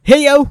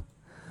Hey yo!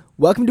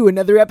 Welcome to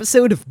another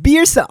episode of Be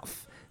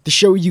Yourself, the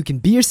show where you can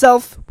be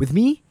yourself with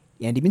me,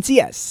 Andy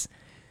Mencias.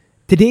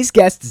 Today's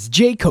guest is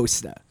Jay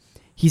Costa.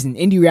 He's an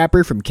indie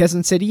rapper from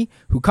Quezon City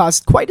who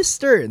caused quite a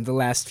stir in the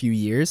last few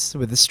years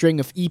with a string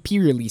of EP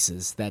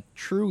releases that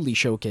truly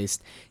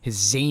showcased his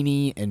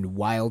zany and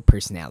wild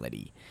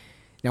personality.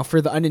 Now,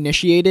 for the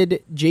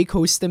uninitiated, Jay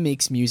Costa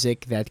makes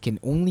music that can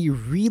only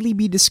really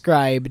be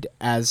described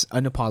as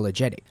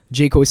unapologetic.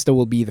 Jay Costa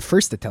will be the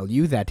first to tell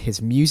you that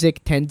his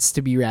music tends to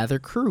be rather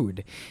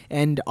crude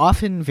and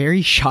often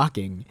very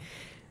shocking.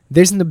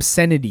 There's an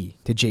obscenity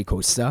to Jay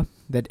Costa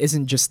that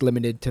isn't just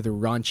limited to the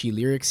raunchy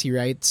lyrics he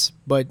writes,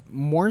 but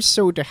more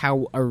so to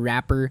how a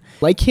rapper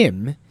like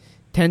him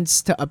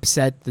tends to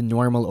upset the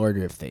normal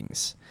order of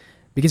things.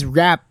 Because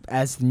rap,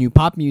 as the new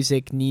pop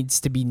music,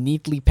 needs to be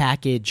neatly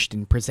packaged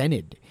and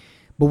presented.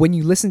 But when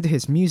you listen to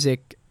his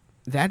music,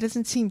 that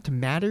doesn't seem to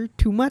matter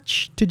too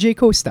much to Jay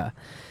Costa.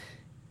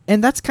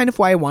 And that's kind of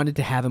why I wanted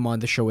to have him on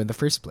the show in the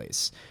first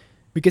place.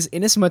 Because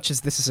inasmuch as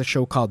this is a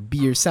show called Be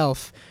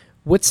Yourself,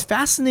 what's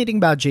fascinating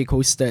about Jay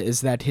Costa is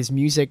that his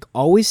music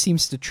always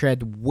seems to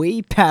tread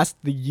way past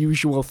the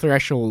usual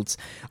thresholds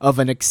of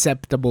an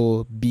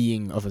acceptable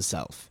being of a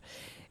self.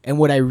 And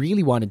what I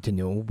really wanted to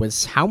know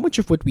was how much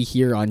of what we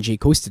hear on Jay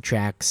Costa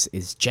tracks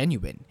is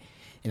genuine,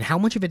 and how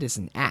much of it is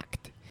an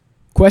act.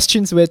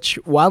 Questions which,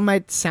 while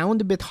might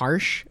sound a bit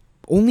harsh,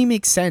 only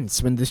make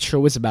sense when this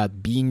show is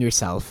about being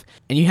yourself,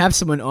 and you have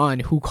someone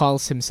on who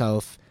calls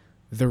himself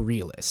the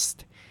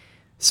realist.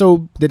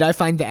 So, did I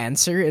find the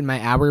answer in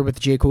my hour with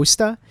Jay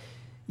Costa?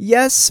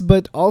 Yes,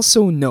 but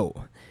also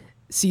no.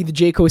 See, the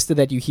Jay Costa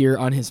that you hear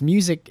on his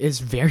music is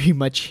very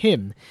much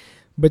him,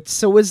 but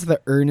so is the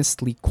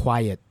earnestly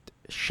quiet,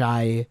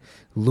 shy,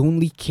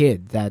 lonely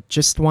kid that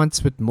just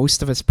wants what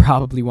most of us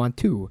probably want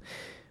too,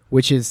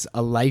 which is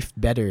a life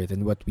better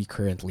than what we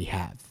currently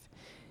have.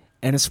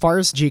 And as far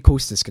as Jay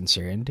Costa is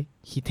concerned,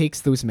 he takes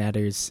those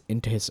matters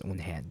into his own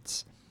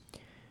hands.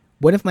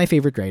 One of my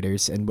favorite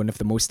writers, and one of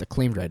the most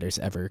acclaimed writers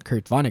ever,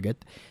 Kurt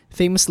Vonnegut,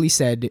 famously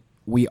said,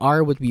 "We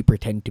are what we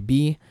pretend to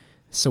be,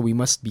 so we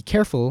must be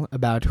careful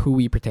about who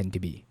we pretend to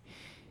be."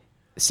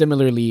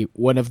 Similarly,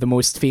 one of the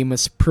most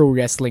famous pro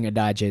wrestling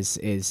adages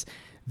is,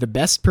 "The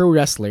best pro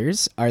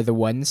wrestlers are the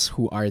ones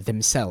who are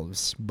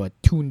themselves, but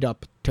tuned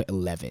up to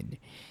 11.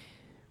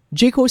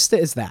 Jay Costa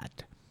is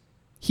that.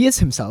 He is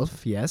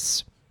himself,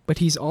 yes, but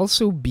he's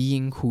also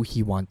being who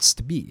he wants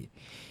to be.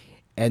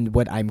 And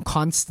what I'm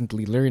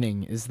constantly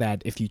learning is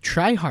that if you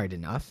try hard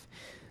enough,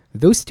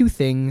 those two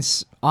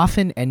things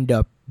often end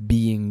up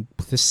being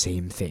the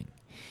same thing.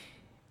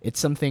 It's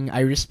something I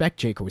respect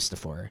Jay Costa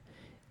for,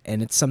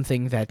 and it's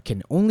something that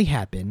can only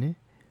happen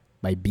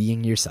by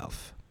being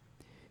yourself."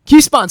 Cue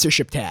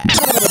sponsorship tag!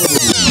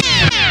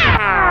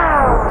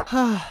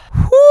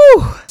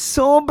 Whew!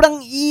 Sobrang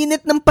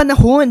init ng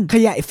panahon.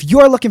 Kaya if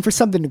you're looking for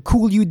something to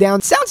cool you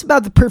down, sounds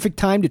about the perfect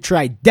time to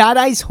try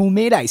Dadai's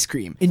homemade ice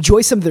cream.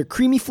 Enjoy some of their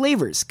creamy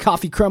flavors,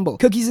 coffee crumble,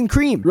 cookies and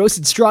cream,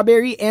 roasted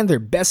strawberry, and their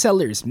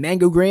bestsellers,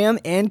 Mango Graham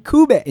and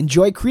Cube.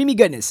 Enjoy creamy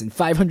goodness in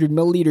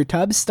 500ml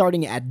tubs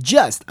starting at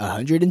just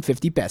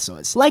 150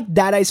 pesos. Like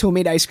Dadai's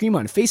homemade ice cream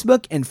on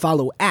Facebook and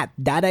follow at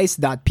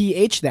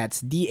dadays.ph,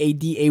 that's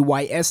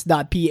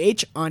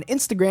DADAYS.ph on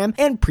Instagram,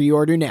 and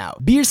pre-order now.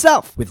 Be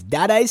yourself with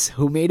Dadai's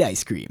homemade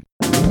ice cream.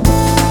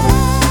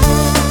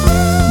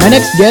 My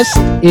next guest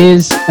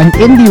is an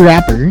indie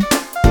rapper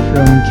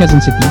from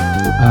Quezon City,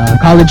 a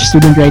college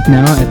student right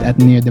now at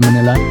Ateneo de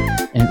Manila,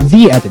 and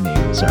the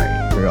Ateneo, sorry,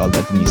 for all the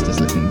Ateneistas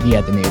listening, the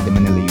Ateneo de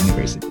Manila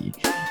University.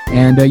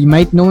 And you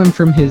might know him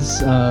from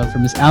his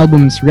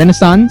albums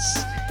Renaissance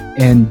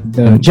and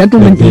the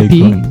Gentleman EP,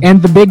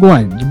 and the big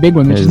one,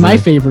 which is my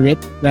favorite.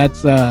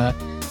 That's a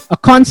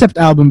concept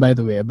album, by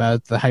the way,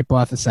 about the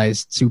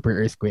hypothesized super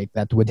earthquake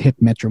that would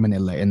hit Metro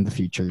Manila in the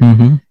future.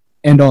 Mm-hmm.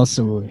 And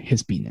also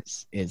his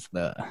penis is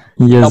the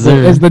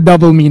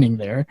double meaning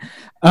there.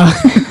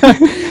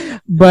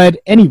 But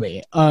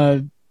anyway,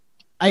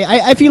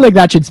 I feel like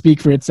that should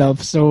speak for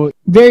itself. So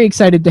very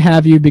excited to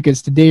have you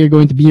because today you're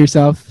going to be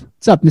yourself.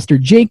 What's up, Mr.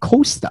 Jay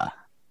Costa?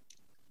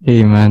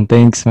 Hey man,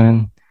 thanks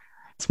man.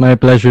 It's my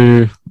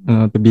pleasure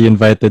to be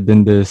invited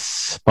in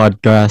this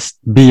podcast.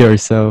 Be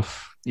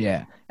yourself.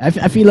 Yeah. I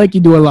feel like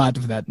you do a lot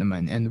of that,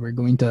 naman, and we're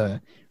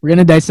gonna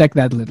dissect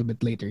that a little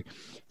bit later.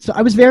 So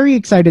I was very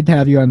excited to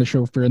have you on the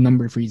show for a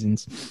number of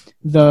reasons.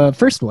 The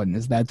first one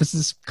is that this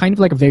is kind of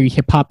like a very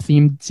hip hop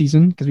themed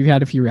season because we've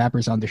had a few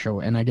rappers on the show,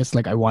 and I guess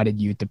like I wanted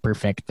you to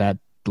perfect that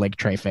like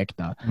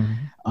trifecta.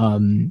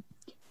 Mm-hmm.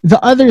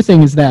 The other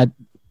thing is that,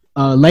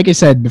 like I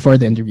said before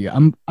the interview,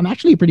 I'm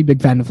actually a pretty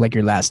big fan of like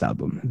your last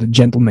album, the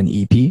Gentleman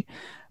EP.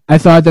 I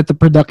thought that the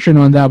production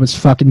on that was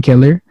fucking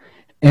killer.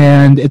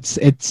 And it's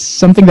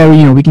something that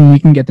we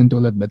can get into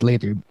a little bit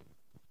later.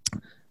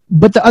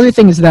 But the other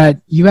thing is that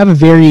you have a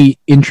very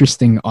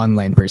interesting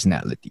online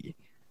personality.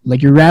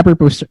 Like your rapper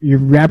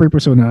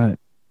persona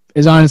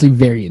is honestly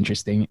very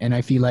interesting, and I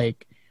feel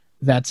like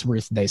that's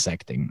worth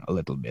dissecting a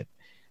little bit.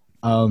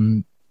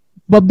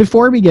 But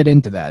before we get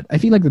into that, I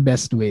feel like the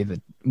best way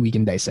that we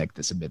can dissect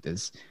this a bit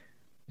is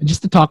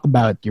just to talk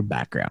about your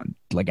background,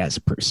 like as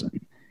a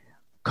person,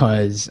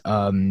 because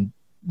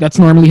that's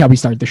normally how we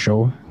start the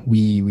show.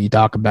 We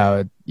talk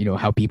about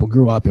how people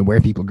grew up and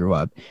where people grew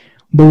up.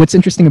 But what's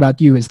interesting about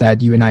you is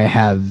that you and I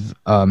have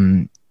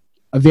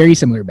a very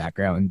similar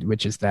background,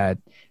 which is that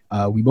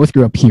we both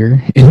grew up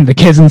here in the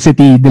Quezon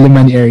City,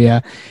 Diliman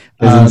area.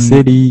 Quezon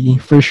City.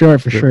 For sure,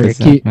 for sure.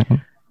 Represent,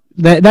 man.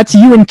 That's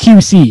you and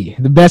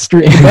QC, the best two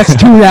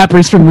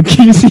rappers from the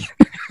QC.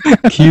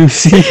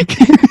 QC.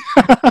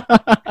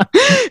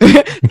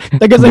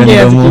 Taga sa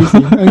Ganda QC. mo.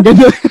 Ang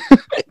ganda.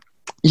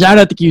 Shout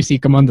out to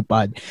QC, come on the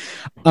pod.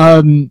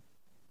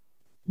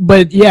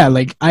 But yeah,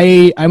 like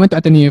I went to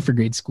Ateneo for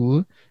grade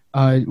school.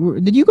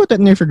 Did you go to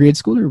Ateneo for grade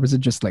school, or was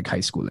it just like high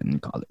school and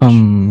college?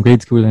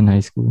 Grade school and high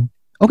school.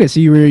 Okay,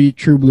 so you were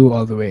true blue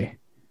all the way.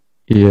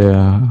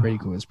 Yeah. Pretty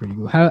cool. It's pretty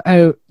cool.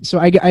 So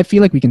I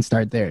feel like we can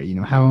start there.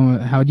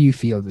 How do you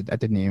feel that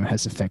Ateneo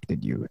has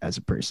affected you as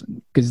a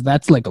person? Because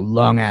that's like a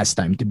long ass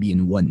time to be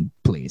in one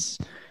place.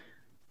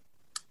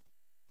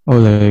 Oh,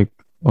 like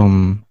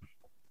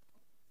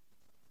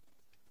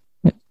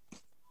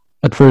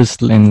at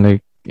first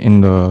in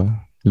the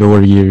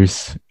lower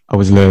years, I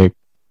was like,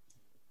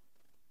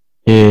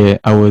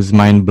 I was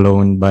mind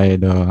blown by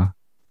the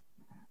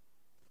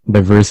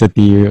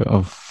diversity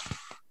of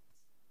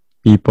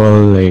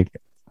people, like,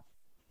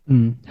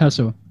 How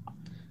so?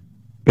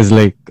 cause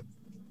like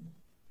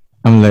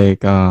I'm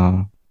like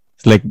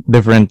it's like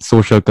different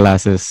social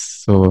classes.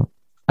 So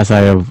as I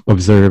have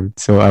observed,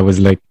 so I was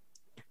like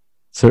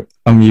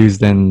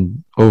amused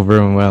and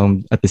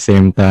overwhelmed at the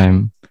same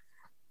time.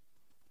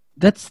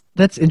 That's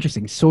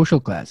interesting. Social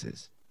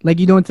classes. Like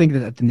you don't think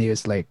that Ateneo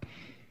is like,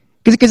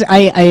 because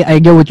I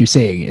get what you're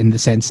saying in the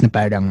sense na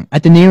parang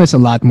Ateneo is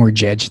a lot more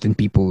judged than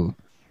people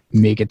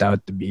make it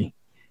out to be.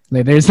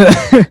 Like there's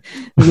a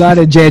lot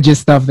of judges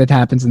stuff that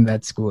happens in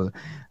that school.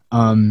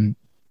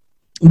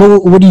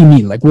 But what do you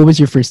mean? Like, what was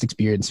your first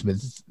experience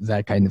with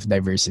that kind of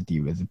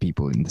diversity with the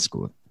people in the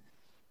school?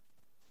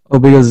 Oh,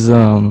 because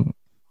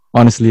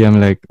honestly,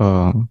 I'm like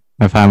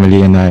my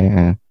family and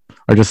I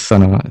are just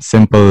on a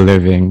simple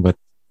living, but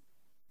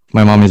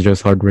my mom is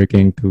just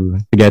hardworking to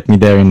get me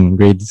there in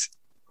grades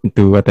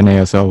to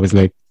Ateneo. So I was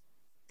like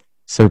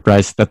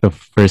surprised at the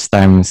first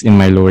times in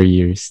my lower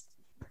years.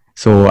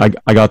 So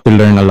I got to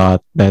learn a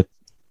lot that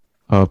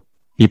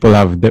people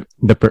have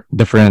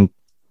different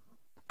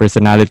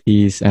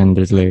personalities, and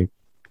there's like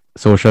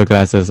social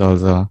classes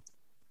also.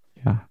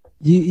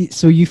 Yeah.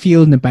 So you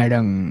feel na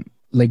parang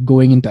like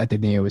going into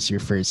Ateneo was your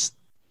first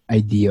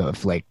idea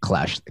of like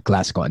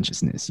class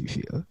consciousness, you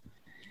feel?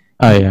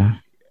 Oh yeah.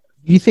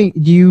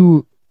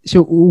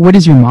 So what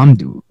does your mom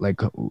do? Like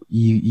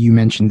you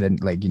mentioned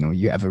that like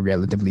you have a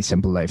relatively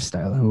simple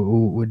lifestyle.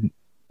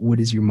 What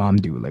does your mom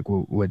do? Like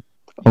what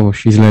Oh,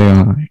 she's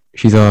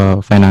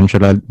a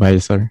financial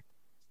advisor.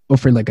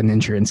 for like an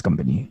insurance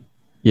company?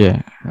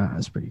 Yeah.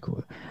 That's pretty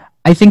cool.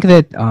 I think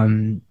that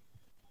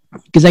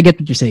because I get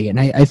what you're saying, and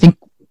I think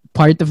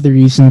part of the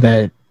reason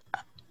that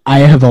I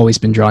have always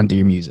been drawn to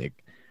your music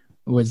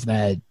was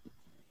that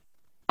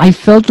I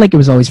felt like it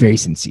was always very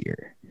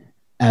sincere.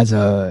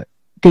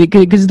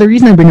 Because the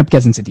reason I bring up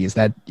Quezon City is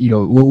that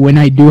when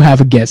I do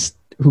have a guest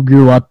who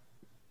grew up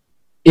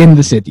in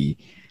the city,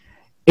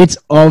 it's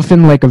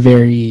often like a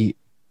very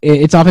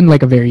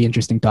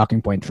interesting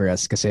talking point for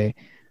us kasi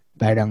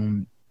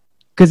parang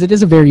because it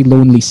is a very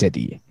lonely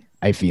city,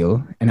 I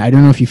feel, and I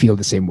don't know if you feel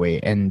the same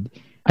way. And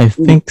I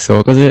think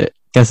so because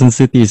Quezon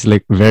City is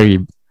like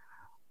very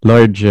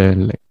large,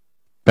 like,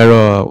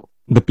 pero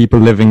the people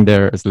living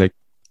there is like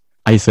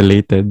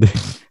isolated.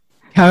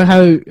 how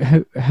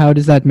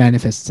does that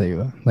manifest to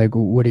you? Like,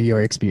 what are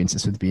your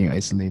experiences with being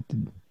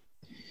isolated?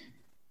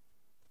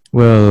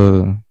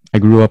 Well, I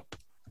grew up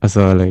as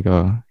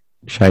a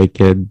shy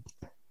kid,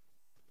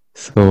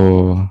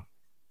 so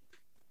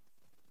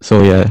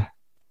yeah.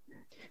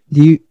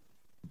 Do you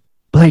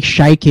like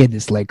shy kid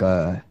is like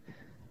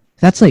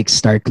that's like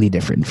starkly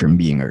different from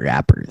being a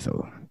rapper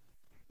though.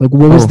 Like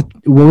what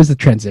was the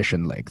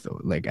transition like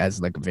though? Like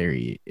as like a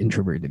very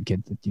introverted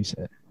kid that you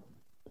said.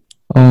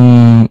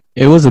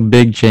 It was a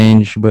big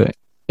change, but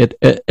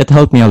it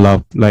helped me a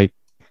lot. Like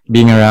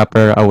being a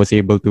rapper, I was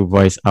able to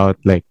voice out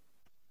like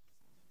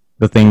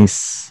the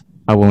things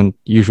I won't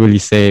usually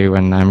say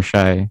when I'm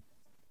shy.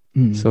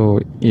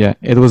 So yeah,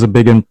 it was a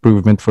big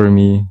improvement for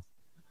me.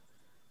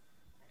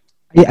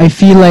 I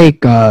feel like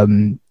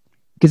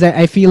because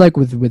I feel like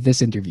with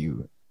this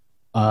interview,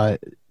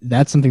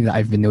 that's something that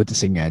I've been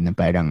noticing na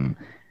parang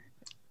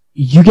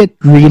you get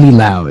really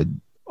loud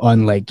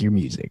on like your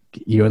music.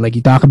 Like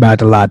you talk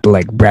about a lot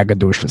like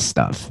braggadocious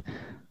stuff.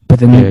 But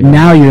then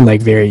now you're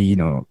like very,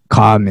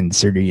 calm and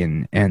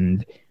serene.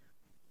 And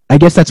I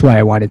guess that's why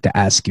I wanted to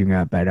ask you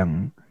nga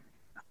parang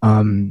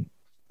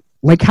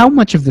like how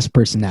much of this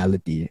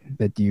personality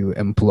that you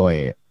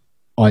employ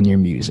on your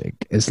music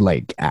is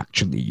like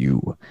actually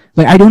you?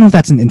 Like I don't know if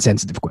that's an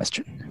insensitive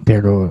question.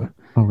 Pero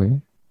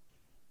Okay.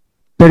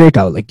 Pero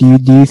ikaw, like do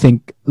you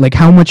think like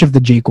how much of the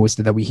J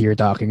Costa that we hear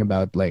talking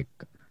about like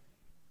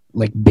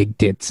big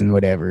tits and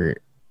whatever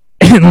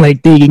and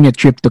like taking a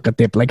trip to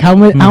Katip? Like how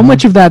Mhm.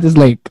 much of that is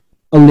like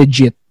a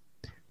legit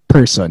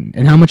person,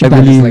 and how much I of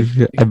that is like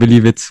believe I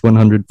believe it's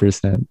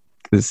 100%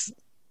 because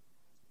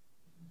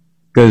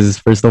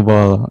first of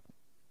all,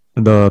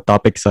 the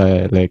topics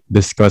I like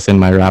discuss in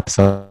my rap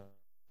songs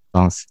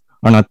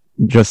are not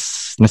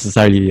just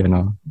necessarily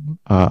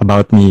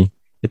about me.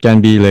 It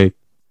can be like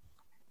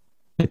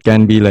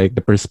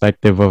the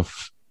perspective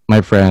of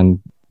my friend,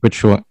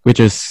 which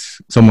is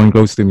someone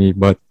close to me.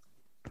 But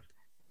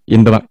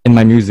in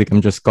my music,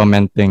 I'm just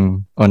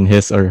commenting on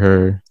his or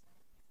her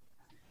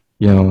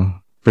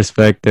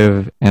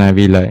perspective, and I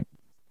be like,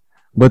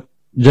 but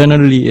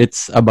generally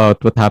it's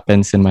about what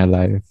happens in my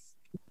life.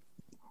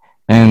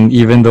 And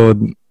even though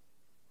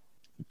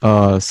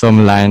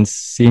some lines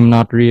seem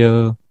not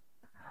real,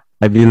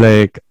 I be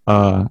like,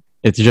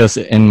 it's just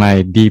in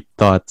my deep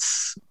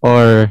thoughts,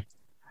 or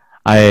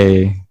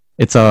it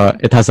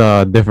has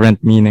a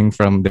different meaning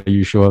from the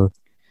usual.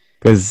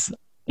 Because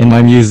in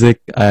my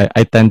music,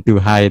 I tend to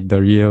hide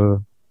the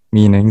real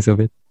meanings of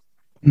it.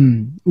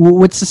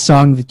 what's the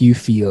song that you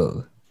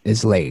feel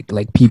is like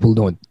people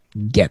don't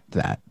get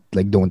that,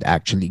 like don't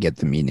actually get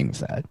the meaning of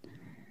that?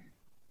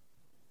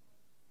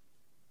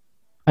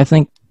 I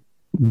think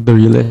the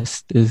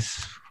realist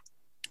is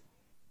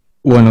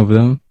one of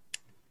them.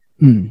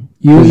 You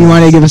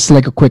want to Cause give us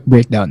like a quick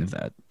breakdown of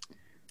that?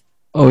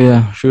 oh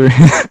yeah, sure.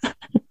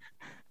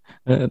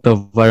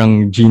 Ito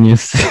parang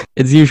genius.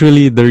 It's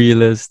usually the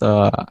realist.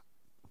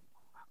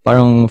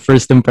 Parang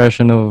first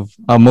impression of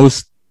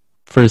most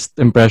first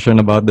impression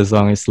about the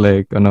song is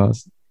like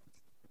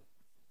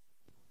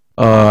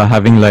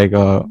having like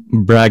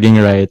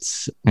bragging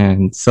rights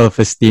and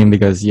self-esteem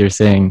because you're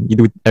saying you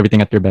do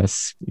everything at your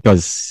best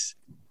because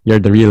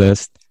you're the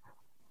realist.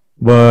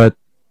 But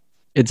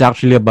it's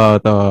actually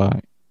about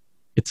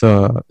it's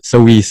a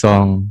Sawi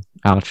song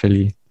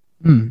actually.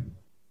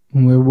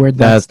 Where'd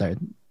that That start?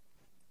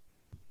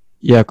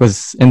 yeah,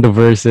 because in the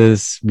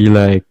verses be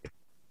like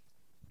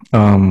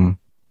um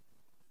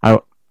I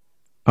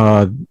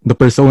the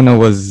persona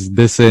was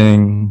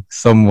dissing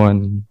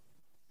someone,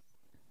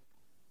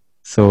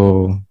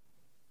 so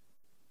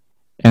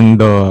and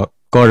the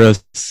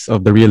chorus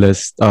of the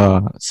realist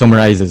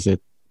summarizes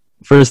it.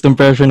 First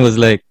impression was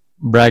like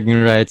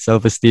bragging rights,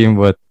 self-esteem,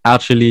 but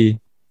actually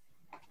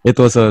it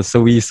was a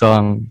Sawi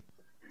song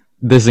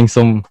dissing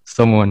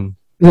someone.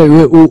 Like,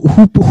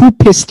 who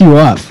pissed you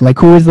off? Like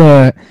who's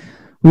the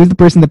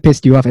person that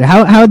pissed you off? And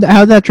how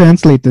that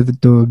translate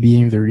to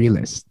being the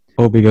realist?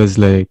 Oh, because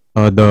like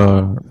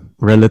the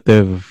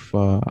relative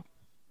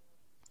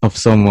of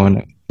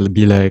someone will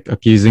be like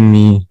accusing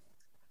me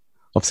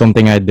of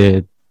something I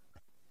did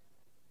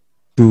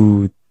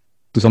to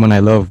someone I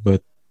love,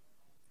 but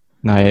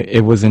no,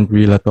 it wasn't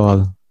real at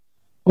all.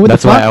 What the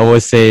That's why fuck? I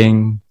was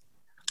saying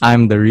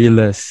I'm the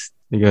realist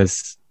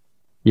because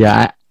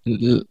yeah,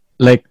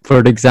 like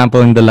for the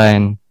example in the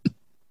line,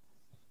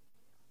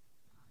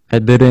 I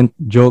didn't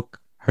joke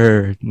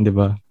her, di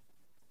ba?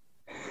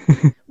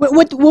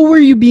 What were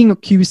you being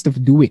accused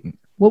of doing?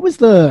 What was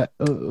the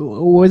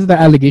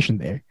allegation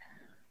there?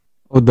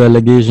 Oh, the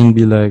allegation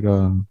be like,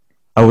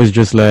 I was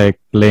just like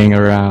playing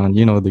around,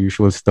 the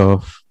usual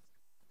stuff,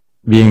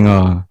 being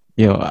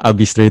I'll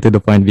be straight to the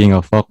point, being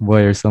a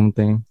fuckboy or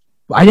something.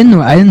 I didn't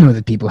know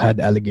that people had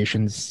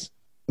allegations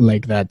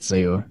like that.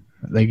 So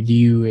like, do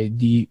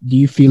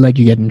you feel like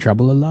you get in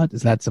trouble a lot?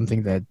 Is that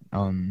something that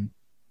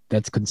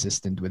that's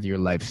consistent with your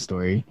life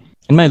story?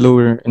 In my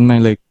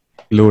like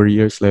lower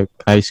years, like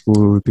high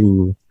school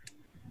to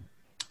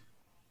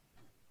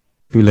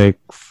like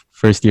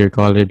first year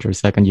college or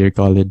second year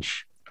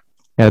college,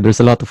 yeah, there's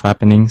a lot of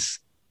happenings.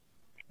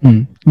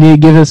 Yeah,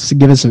 give us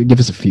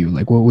a few.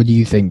 Like, what do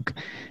you think?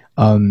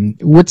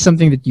 What's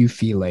something that you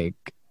feel like,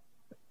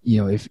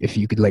 if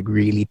you could like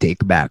really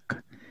take back,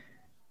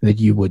 that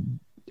you would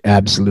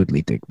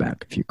absolutely take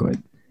back if you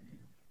could?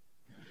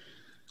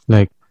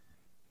 Like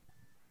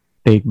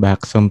take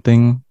back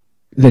something.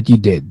 That you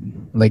did.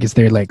 Like, is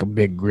there like a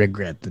big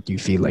regret that you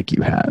feel like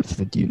you have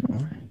that you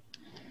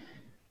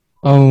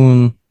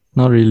know?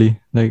 Not really.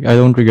 Like I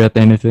don't regret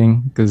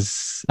anything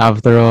because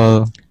after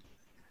all,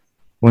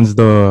 once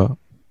the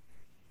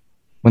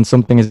when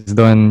something is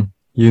done,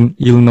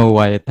 you'll know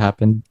why it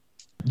happened.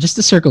 Just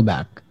to circle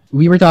back,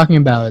 we were talking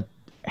about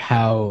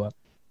how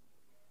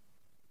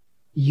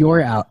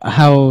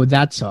how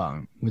that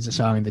song was a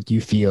song that you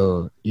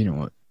feel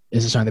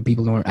is a song that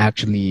people don't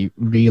actually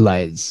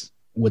realize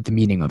what the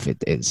meaning of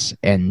it is,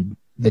 and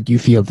that you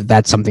feel that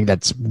that's something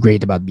that's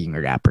great about being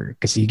a rapper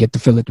because you get to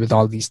fill it with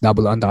all these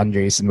double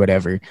entendres and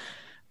whatever.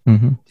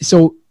 Mm-hmm.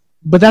 So,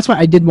 but that's why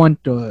I did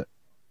want to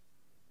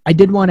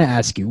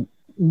ask you,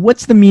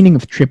 what's the meaning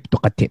of trip to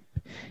Katip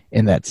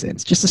in that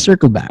sense? Just to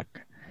circle back,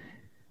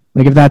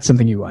 like if that's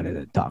something you wanted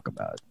to talk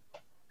about.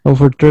 Oh,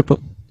 for trip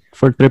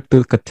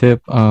to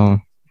Katip,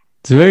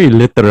 it's very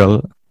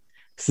literal.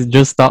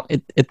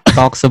 It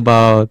talks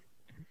about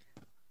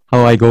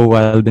how I go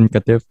wild in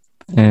Katip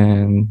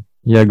and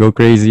yeah, go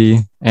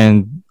crazy,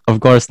 and of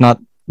course not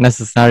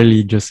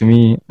necessarily just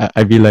me.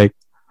 I be like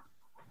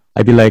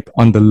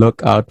on the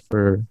lookout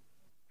for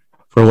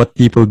for what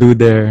people do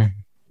there.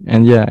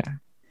 And yeah,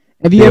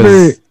 Have it you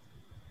ever was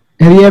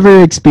have you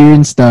ever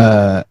experienced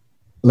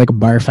like a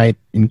bar fight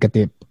in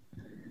Katip?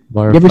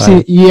 bar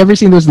fight. You ever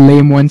seen those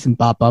lame ones in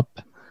pop up?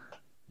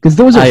 Because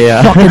those are Ah,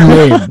 yeah. fucking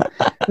lame.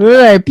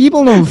 Like,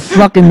 people don't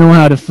fucking know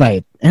how to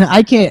fight, and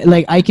I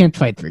can't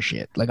fight for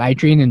shit. Like, I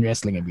train in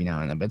wrestling every now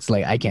and then, but it's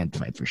like I can't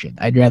fight for shit.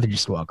 I'd rather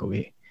just walk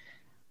away.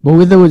 But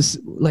with those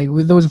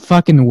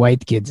fucking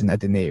white kids in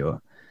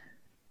Ateneo,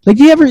 like,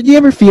 do you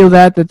ever feel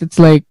that it's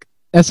like,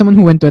 as someone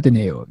who went to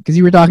Ateneo, because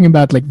you were talking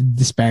about like the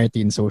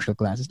disparity in social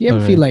classes, do you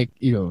ever feel Alright.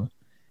 like, you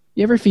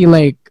ever feel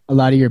like a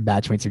lot of your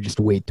batchmates are just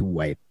way too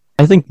white?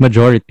 I think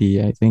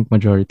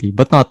majority,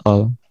 but not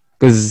all.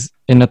 Because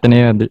in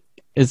Ateneo,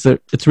 it's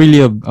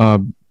really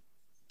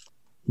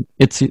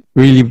it's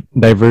really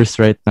diverse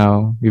right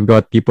now. We've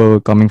got people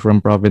coming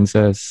from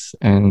provinces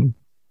and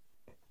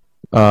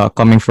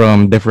coming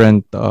from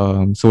different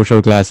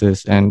social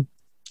classes, and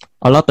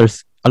a lot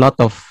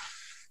of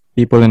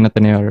people in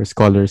Ateneo are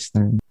scholars.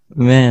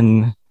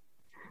 Man,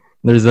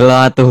 there's a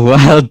lot of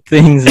wild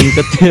things in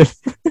Katip.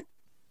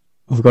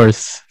 Of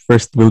course,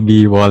 first will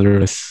be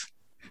Walrus.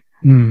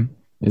 Mm.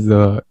 Is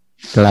the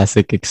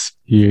classic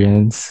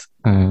experience.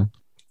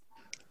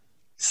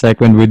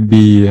 Second would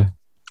be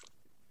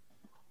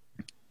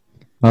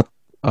not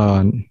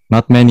uh,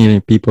 not many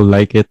people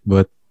like it,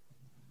 but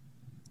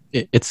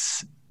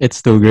it's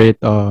still great.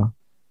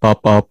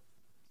 Pop up.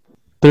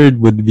 Third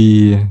would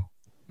be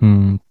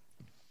hmm,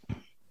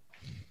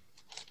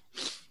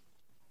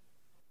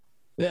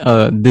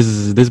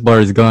 this bar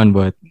is gone,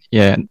 but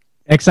yeah,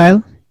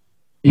 Exile?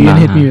 You gonna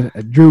hit nah. me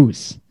with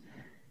Drews?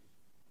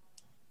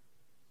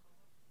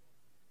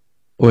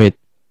 Wait,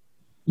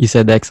 you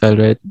said Exile,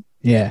 right?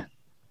 Yeah.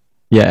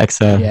 Yeah,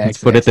 Exile. Yeah,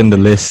 Let's put it in the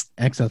list.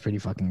 Exile's pretty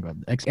fucking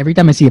good. Every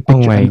time I see a Oh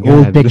picture, my an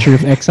old god. picture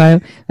of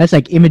Exile, that's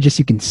like images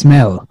you can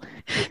smell.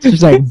 It's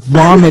just like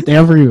vomit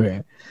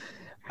everywhere.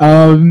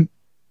 Um,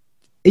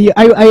 yeah,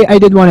 I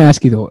did want to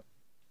ask you though,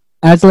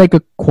 as like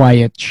a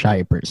quiet,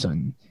 shy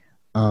person,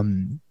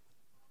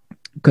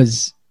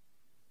 because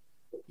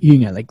you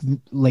know,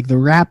 like the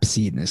rap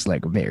scene is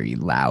like a very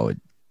loud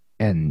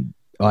and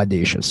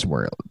audacious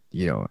world.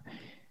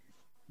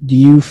 Do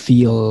you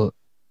feel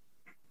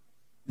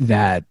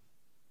that,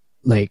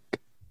 like,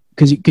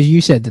 because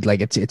you said that like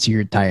it's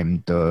your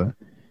time to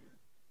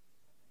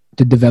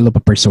develop a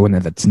persona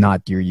that's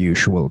not your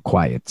usual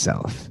quiet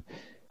self.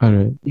 All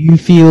right. Do you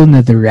feel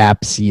that the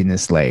rap scene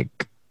is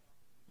like?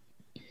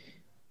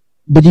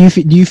 But do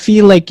you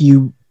feel like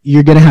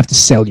you're gonna have to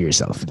sell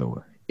yourself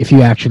though if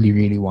you actually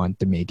really want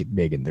to make it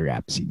big in the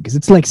rap scene? Because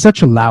it's like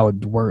such a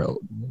loud world,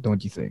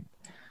 don't you think?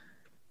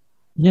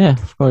 Yeah,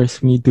 of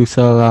course. We need to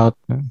sell out.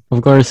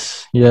 Of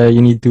course, yeah.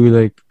 You need to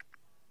like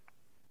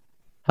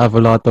have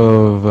a lot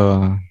of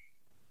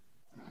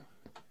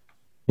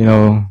you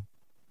know,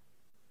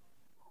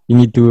 you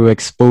need to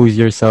expose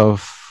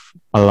yourself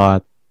a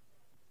lot,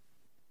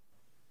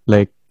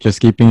 like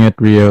just keeping it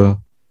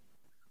real.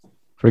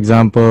 For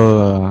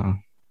example,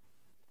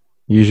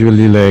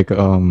 usually like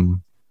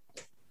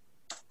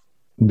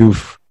do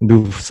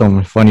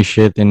some funny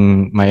shit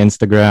in my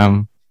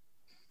Instagram,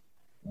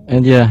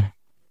 and yeah,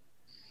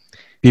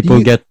 Do you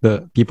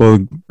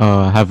people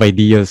have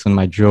ideas on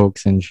my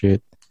jokes and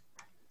shit,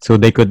 so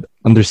they could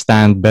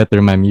understand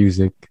better my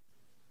music.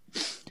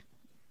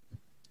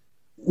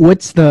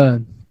 what's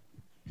the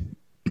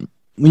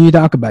when you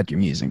talk about your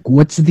music,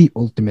 what's the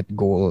ultimate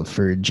goal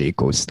for J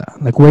Costa?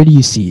 Like, where do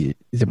you see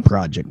the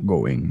project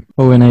going?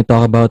 Oh, when I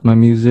talk about my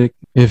music,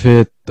 if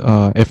the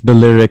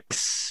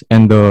lyrics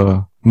and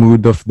the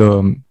mood of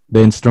the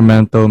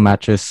instrumental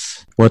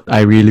matches what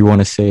I really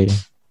want to say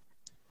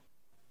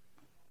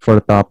for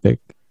the topic,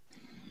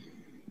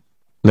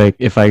 like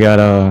if I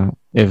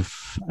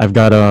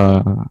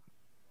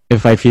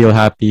feel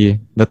happy,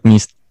 that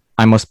means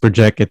I must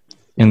project it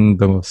in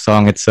the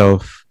song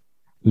itself,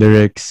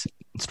 lyrics,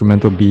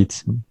 instrumental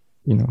beats,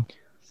 you know.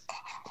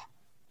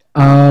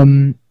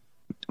 Um,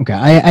 okay,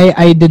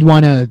 I did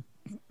want to.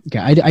 Okay,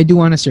 I do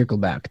want to circle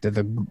back to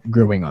the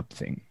growing up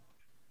thing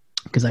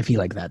because I feel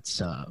like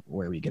that's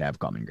where we could have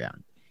common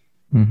ground.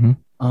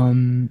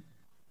 Mm-hmm.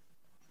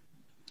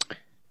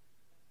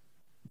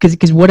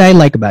 Because what I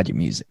like about your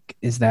music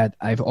is that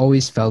I've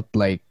always felt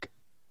like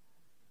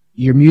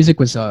your music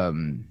was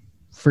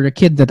for a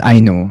kid that I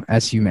know,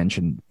 as you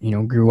mentioned,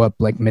 grew up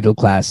like middle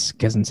class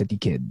Quezon City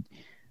kid.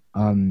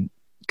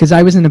 Because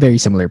I was in a very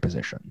similar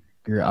position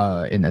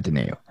in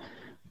Ateneo.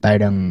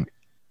 Parang,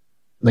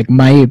 like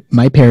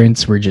my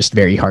parents were just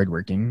very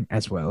hardworking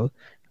as well.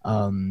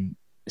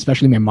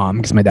 Especially my mom,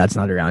 because my dad's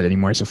not around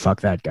anymore, so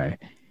fuck that guy.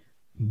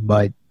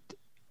 But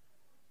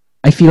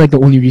I feel like the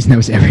only reason I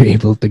was ever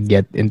able to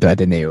get into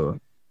Ateneo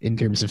in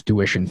terms of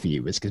tuition fee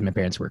was because my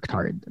parents worked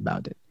hard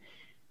about it.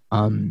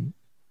 And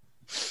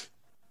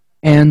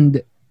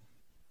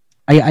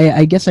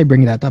I guess I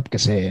bring that up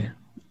kasi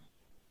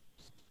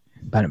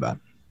paano ba?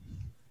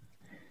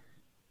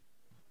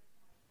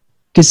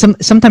 Because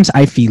sometimes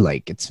I feel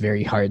like it's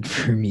very hard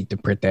for me to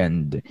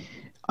pretend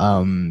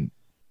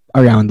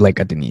around like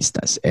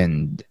Atenistas,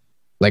 and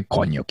like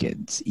Konyo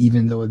kids,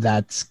 even though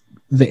that's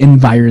the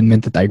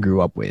environment that I grew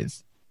up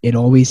with. It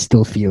always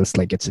still feels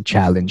like it's a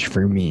challenge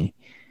for me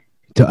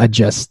to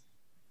adjust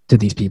to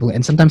these people.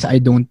 And sometimes I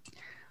don't.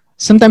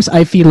 Sometimes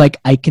I feel like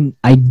I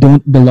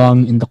don't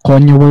belong in the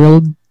Konyo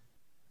world,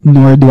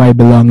 nor do I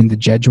belong in the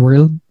Jedge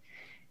world.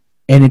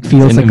 And it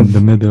feels like in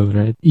the middle,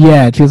 right?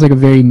 yeah, it feels like a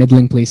very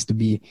middling place to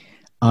be.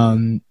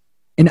 And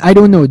I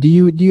don't know, do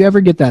you ever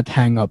get that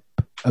hang up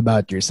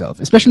about yourself,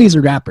 especially as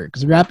a rapper?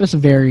 Because rap is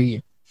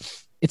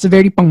it's a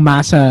very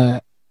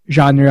pangmasa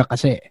genre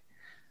kasi.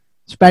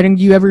 So parang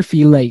do you ever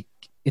feel like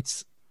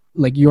it's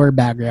like your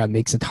background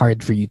makes it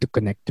hard for you to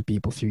connect to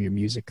people through your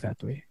music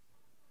that way?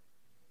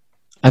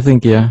 I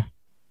think yeah.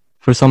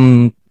 For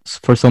some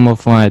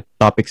of my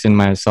topics in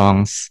my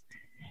songs,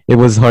 it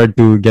was hard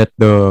to get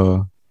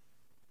the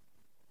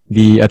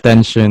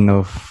attention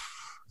of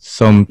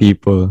some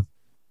people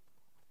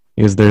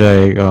because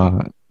they're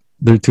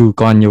too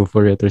conyo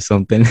for it or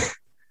something.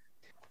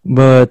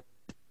 But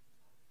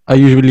I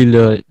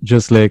usually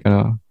just like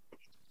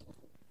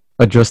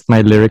adjust my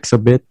lyrics a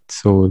bit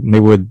so they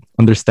would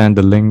understand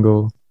the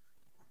lingo.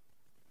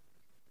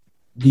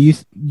 Do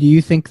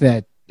you think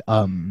that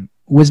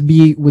was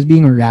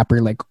being a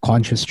rapper like a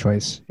conscious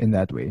choice in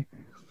that way?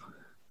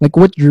 Like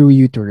what drew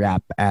you to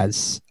rap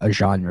as a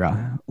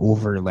genre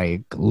over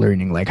like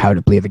learning like how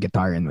to play the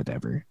guitar and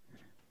whatever?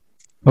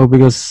 Oh,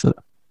 because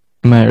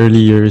my early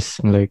years,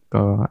 like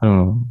I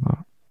don't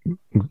know,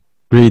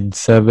 grade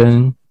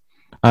 7,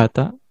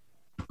 ata.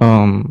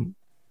 Um,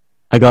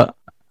 I got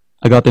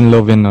I got in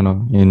love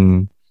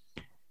in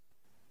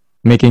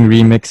making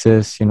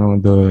remixes,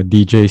 the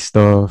DJ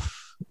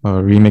stuff,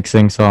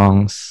 remixing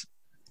songs.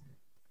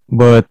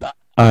 But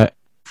I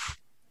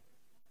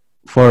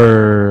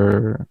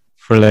for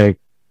like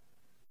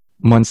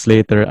months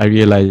later, I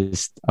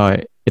realized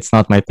it's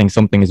not my thing.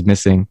 Something is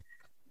missing.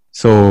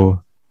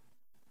 So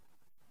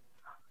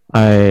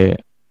I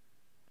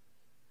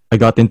I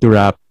got into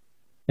rap,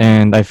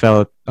 and I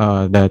felt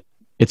that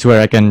it's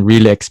where I can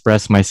really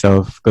express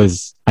myself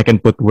because I can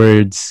put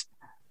words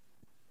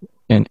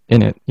in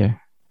it. Yeah.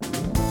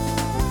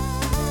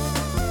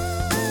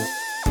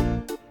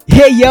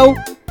 Hey yo!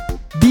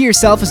 Be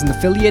Yourself is an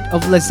affiliate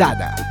of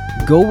Lazada.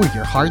 Go where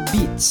your heart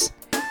beats.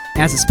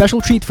 As a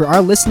special treat for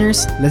our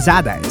listeners,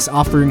 Lazada is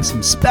offering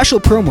some special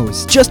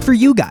promos just for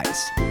you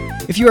guys.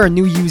 If you are a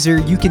new user,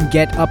 you can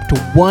get up to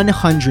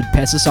 100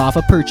 pesos off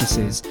of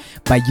purchases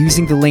by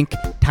using the link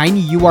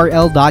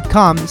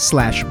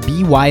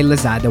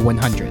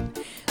tinyurl.com/bylazada100.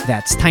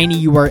 That's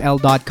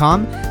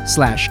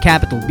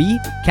tinyurl.com/B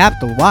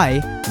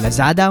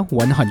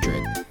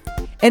Lazada100.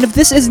 And if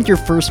this isn't your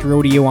first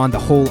rodeo on the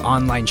whole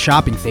online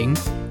shopping thing,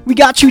 we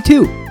got you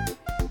too.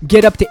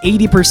 Get up to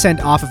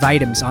 80% off of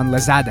items on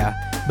Lazada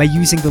by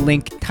using the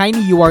link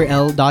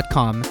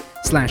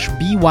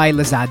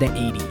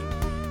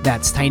tinyurl.com/bylazada80.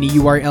 That's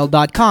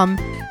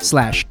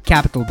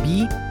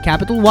tinyurl.com/B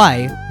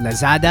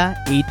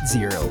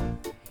Lazada80.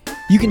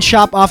 You can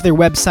shop off their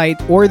website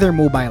or their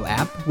mobile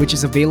app, which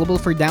is available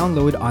for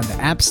download on the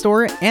App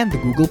Store and the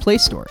Google Play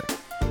Store.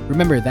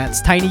 Remember,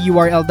 that's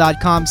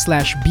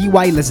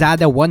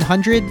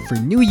tinyurl.com/bylazada100 for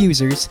new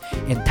users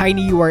and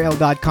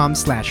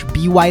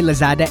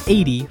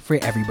tinyurl.com/bylazada80 for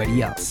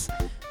everybody else.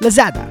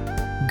 Lazada,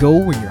 go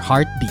where your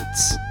heart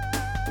beats.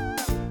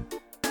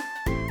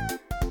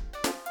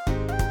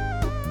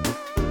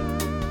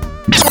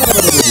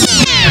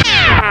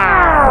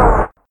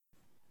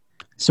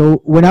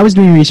 So when I was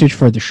doing research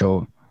for the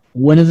show,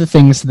 one of the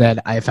things that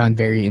I found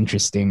very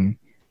interesting,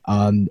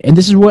 and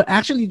this is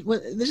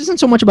this isn't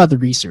so much about the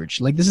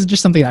research. Like this is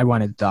just something I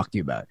wanted to talk to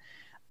you about.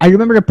 I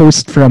remember a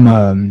post from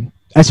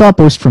I saw a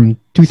post from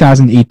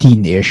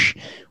 2018-ish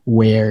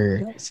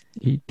where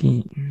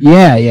 18.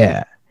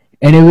 yeah,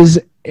 and it was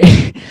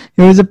it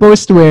was a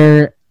post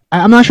where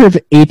I'm not sure if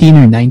 18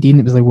 or 19.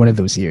 It was like one of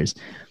those years,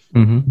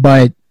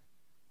 but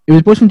it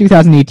was a post from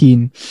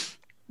 2018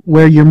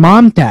 where your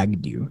mom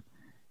tagged you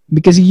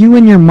because you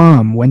and your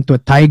mom went to a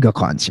Tyga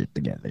concert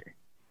together.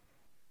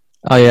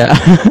 Oh yeah.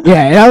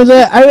 Yeah, and I was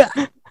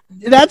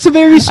that's a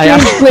very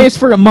strange place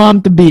for a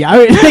mom to be.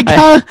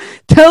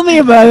 Tell me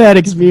about that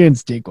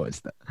experience, Jay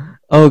Costa.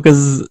 Oh,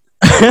 because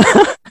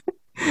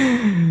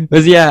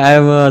yeah,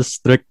 I'm a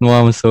strict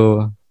mom,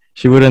 so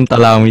she wouldn't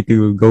allow me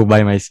to go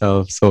by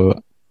myself. So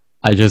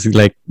I just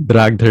like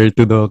dragged her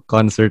to the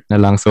concert na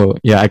lang. So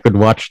yeah, I could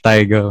watch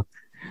Tyga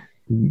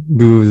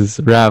do his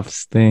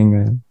raps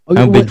thing. I'm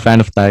a big fan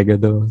of Tyga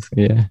though. So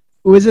yeah.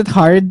 Was it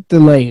hard to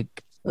like?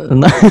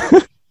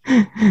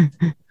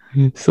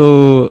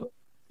 So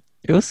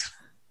it was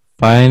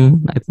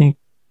fine. I think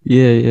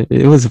yeah,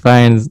 it was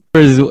fine.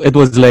 First, it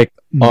was like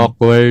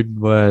awkward,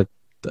 but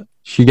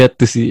she get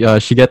to see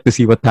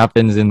what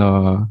happens in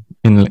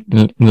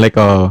like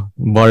a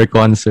bar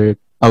concert.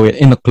 Oh wait,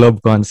 in a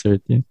club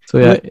concert. Yeah. So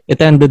yeah,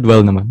 it ended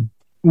well naman.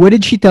 What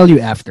did she tell you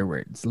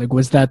afterwards? Like,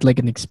 was that like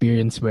an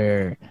experience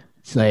where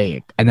it's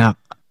like, anak,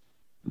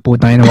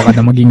 putang ina, wag ka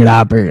na maging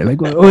rapper?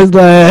 Like, what was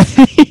the?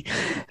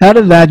 How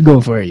did that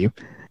go for you?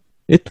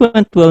 It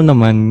went well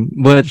naman,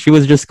 but she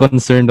was just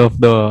concerned of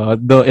the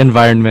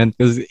environment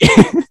because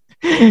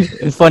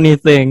funny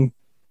thing,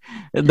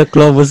 the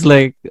club was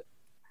like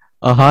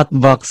a hot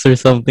box or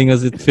something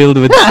as it filled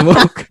with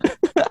smoke.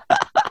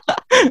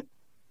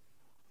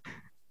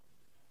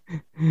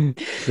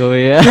 So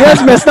yeah. Dude,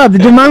 that's messed up.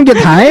 Did your mom get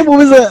high? What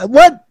was the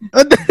what?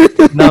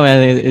 No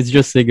man, it's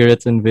just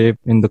cigarettes and vape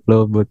in the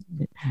club, but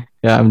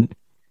yeah,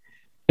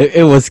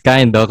 it was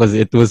kind of because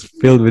it was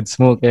filled with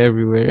smoke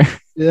everywhere.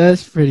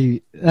 That's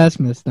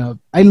messed up.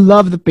 I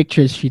love the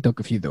pictures she took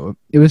of you though.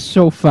 It was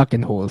so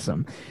fucking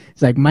wholesome.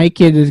 It's like my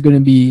kid is gonna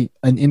be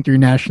an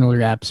international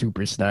rap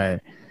superstar.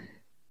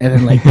 And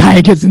then like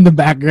Tyga's in the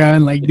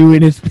background, like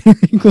doing his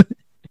thing.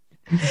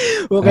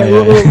 Okay,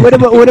 what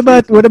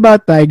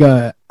about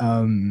Tyga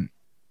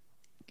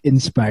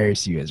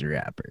inspires you as a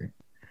rapper?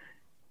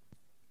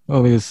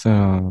 Oh,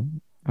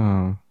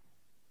 uh,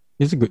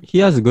 he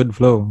has a good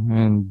flow,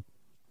 and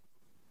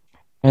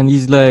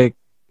he's like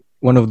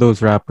one of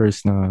those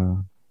rappers na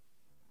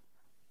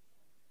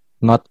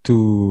not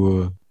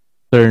to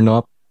turn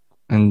up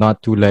and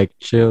not to like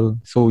chill.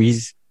 So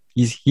he's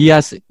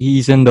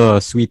in the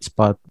sweet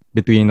spot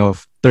between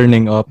of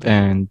turning up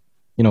and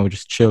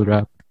just chill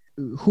rap.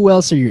 Who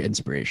else are your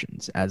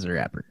inspirations as a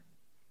rapper?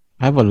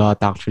 I have a lot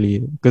actually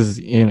because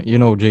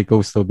J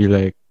Coast will be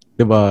like,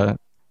 diba,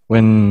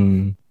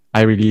 when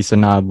I release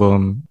an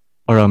album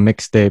or a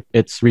mixtape,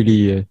 it's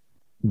really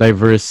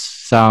diverse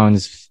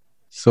sounds.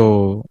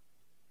 So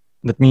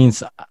that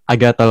means I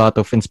get a lot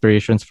of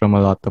inspirations from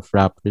a lot of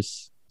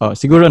rappers.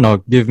 Siguro no,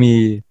 give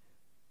me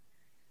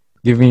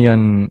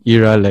an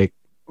era like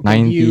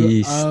Okay, do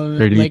you 90s,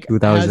 early like as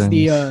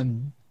the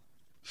 2000s.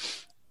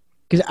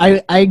 because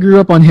I grew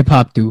up on hip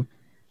hop too.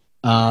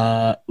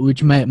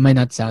 Which might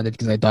not sound it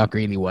because I talk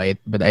really white,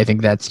 but I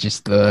think that's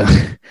just the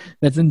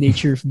that's the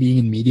nature of being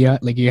in media.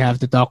 Like you have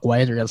to talk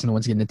white or else no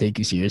one's gonna take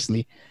you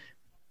seriously.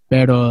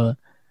 Pero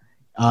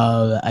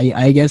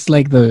I guess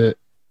like the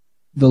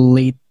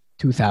late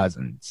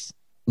 2000s,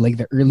 like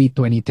the early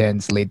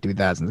 2010s, late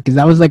 2000s, because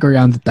that was like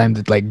around the time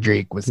that like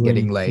Drake was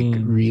getting like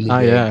 20. really Ah,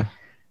 big. yeah.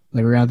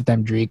 Like around the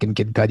time Drake and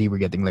Kid Cudi were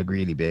getting like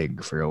really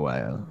big for a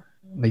while.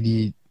 Like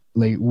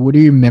like what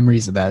are your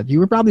memories of that? You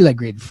were probably like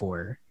grade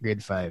 4,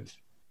 grade 5.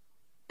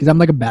 Because I'm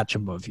like a batch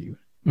above you.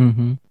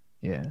 Mm-hmm.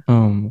 Yeah.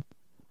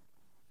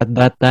 At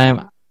that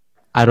time,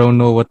 I don't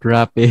know what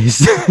rap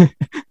is.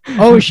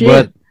 Oh but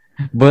shit.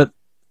 but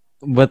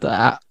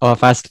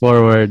fast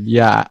forward,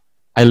 yeah,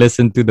 I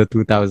listened to the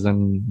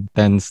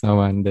 2010s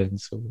now and then.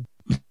 So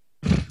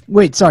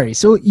Wait, sorry.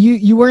 So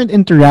you weren't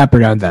into rap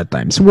around that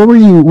time. So what were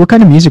you? What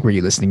kind of music were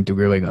you listening to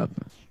growing up?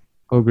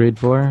 grade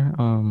 4.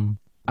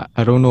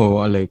 I don't know,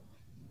 like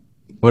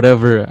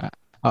whatever.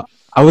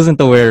 I wasn't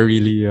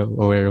really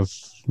aware of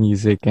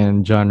music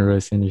and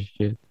genres and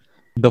shit.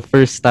 The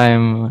first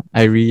time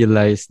I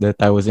realized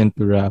that I was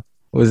into rap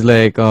was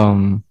like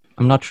I'm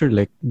not sure,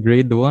 like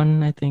grade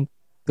 1 I think,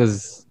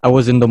 because I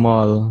was in the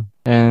mall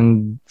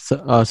and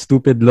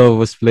Stupid Love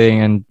was playing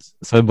and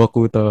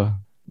Salbakuta,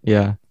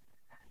 yeah,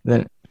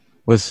 then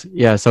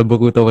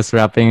Salbakuta was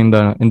rapping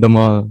in the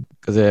mall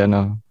because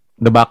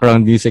the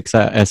background music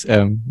sa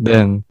SM.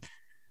 Then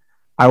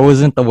I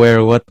wasn't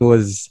aware what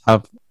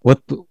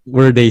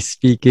were they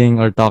speaking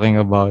or talking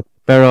about,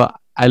 pero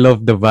I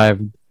love the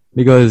vibe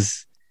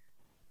because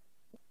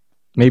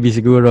maybe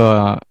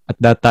siguro at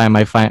that time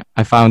I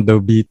found the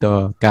beat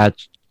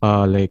catch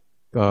uh like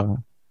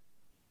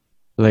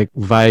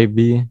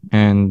vibey,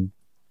 and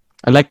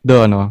I like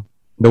the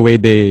way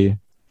they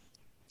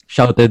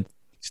shouted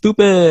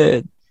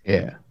stupid.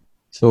 Yeah.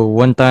 So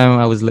one time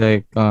I was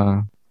like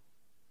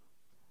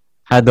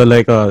had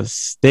like a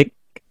stick,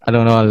 I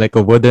don't know, like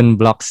a wooden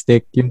block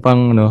stick, yung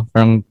pang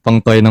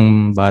toy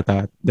ng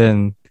bata.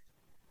 Then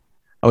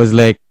I was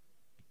like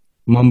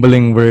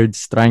mumbling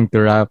words, trying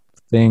to rap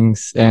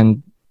things,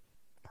 and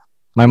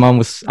my mom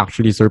was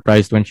actually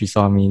surprised when she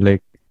saw me.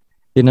 Like,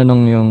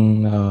 tinanong yung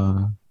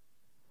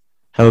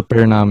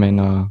helper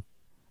namin,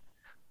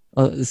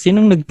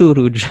 sinong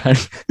nagturo dyan?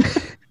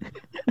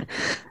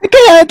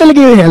 Kaya talaga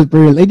yung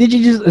helper. Like, did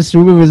you just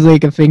assume it was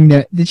like a thing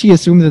that? Did she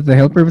assume that the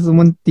helper was the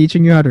one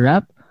teaching you how to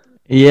rap?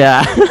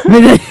 Yeah.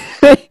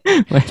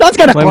 Sounds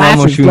kind of My mom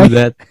classic. assumed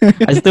that.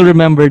 I still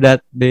remember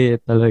that day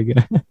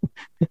talaga.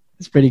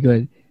 It's pretty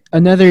good.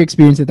 Another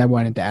experience that I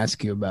wanted to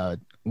ask you about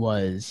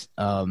was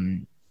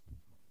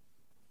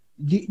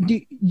do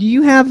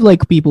you have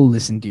like people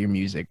listen to your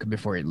music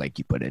before like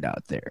you put it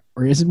out there,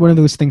 or is it one of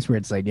those things where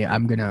it's like, yeah,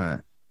 I'm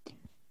gonna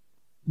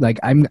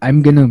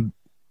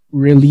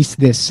release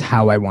this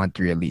how I want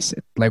to release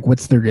it? Like,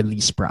 what's the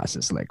release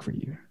process like for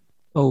you?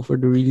 Oh, for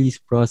the release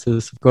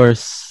process, of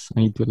course, I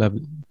need to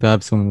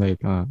have some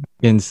like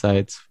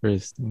insights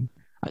first.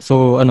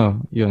 So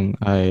yun,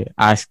 I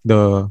asked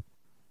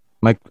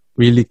my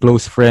really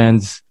close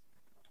friends,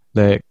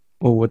 like,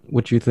 oh,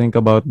 what you think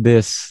about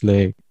this?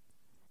 Like,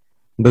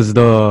 does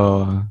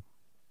the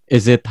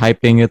is it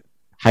hyping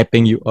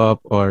you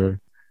up, or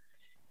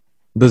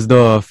does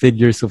the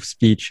figures of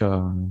speech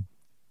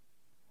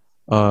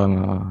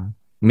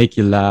make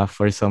you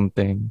laugh or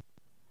something?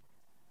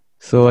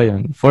 So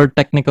ayun. For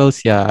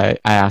technicals, yeah,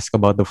 I ask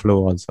about the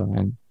flow also,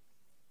 and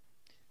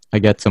I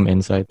get some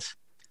insights.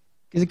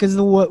 Because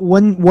the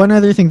one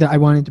other thing that I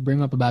wanted to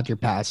bring up about your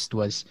past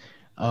was,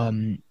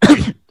 um,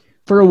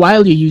 for a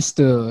while you used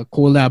to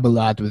collab a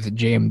lot with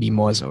JMB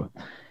Mozo,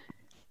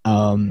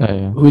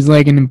 Yeah. who's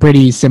like in a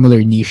pretty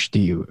similar niche to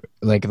you,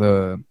 like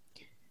the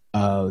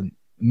uh,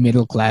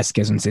 middle class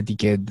Quezon City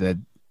kid that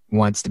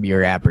wants to be a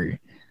rapper.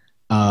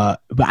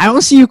 But I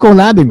don't see you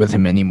collabing with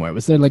him anymore.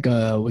 Was there like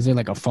a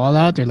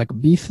fallout or like a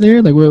beef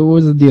there? Like what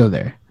was the deal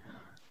there?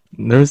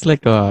 There's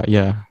like a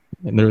yeah,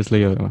 there was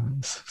like a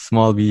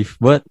small beef,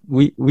 but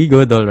we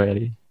good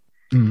already.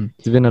 Mm.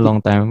 It's been a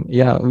long time.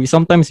 Yeah, we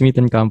sometimes meet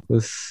in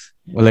campus,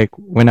 like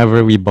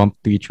whenever we bump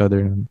to each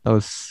other. That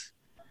was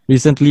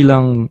recently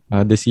lang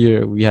this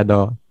year we had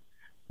a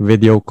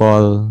video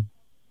call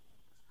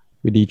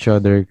with each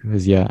other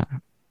because yeah,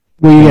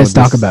 What do you guys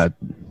talk this about?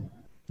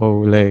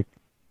 like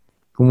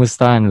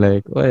kumustaan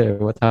like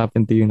oh, what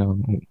happened to you now?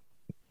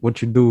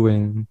 What you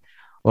doing?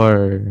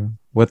 Or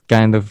what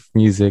kind of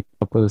music?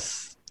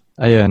 Tapos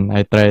ayun,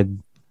 I tried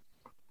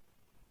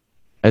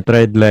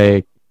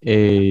like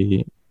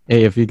a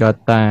hey if you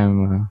got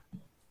time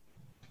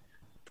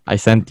I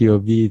sent you a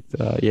beat.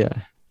 Yeah.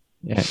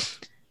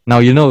 Now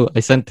you know I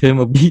sent him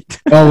a beat.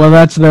 Oh well,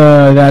 that's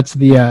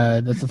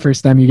the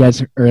first time you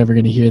guys are ever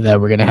gonna hear that.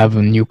 We're gonna have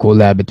a new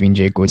collab between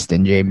J Coast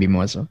and JMB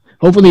Mozo.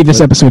 Hopefully, this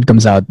But episode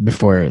comes out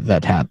before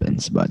that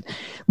happens. But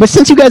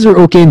since you guys are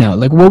okay now,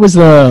 like,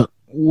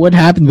 what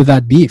happened with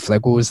that beef?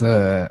 Like, what was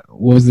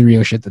the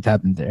real shit that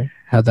happened there?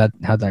 How'd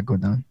that go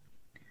down?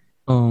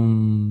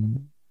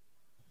 um,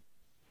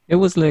 it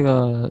was like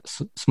a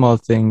small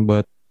thing,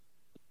 but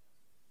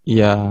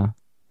yeah,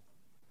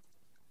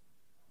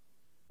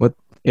 but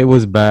it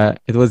was bad.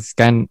 It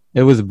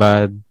was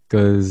bad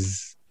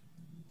because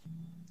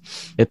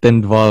it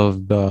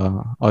involved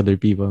other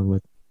people.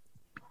 But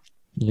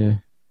yeah,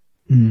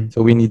 Mm.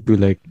 so we need to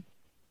like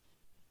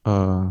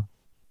uh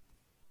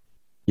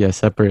yeah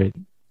separate.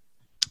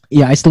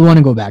 Yeah, I still want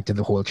to go back to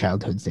the whole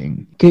childhood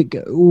thing.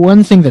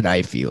 One thing that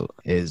I feel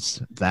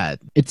is that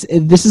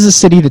this is a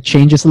city that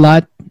changes a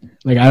lot.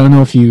 Like I don't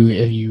know if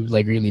you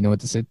like really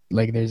notice it.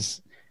 Like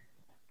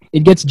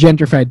it gets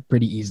gentrified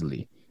pretty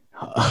easily.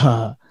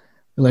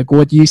 Like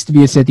what used to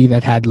be a city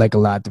that had like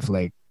a lot of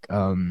like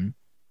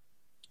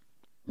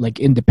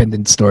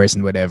independent stores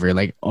and whatever,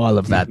 like all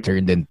of that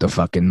turned into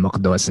fucking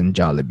McDos and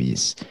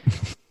Jollibees.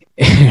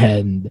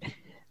 and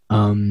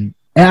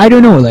and I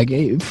don't know, like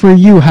for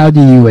you, how do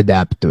you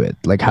adapt to it?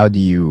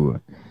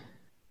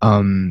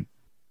 Um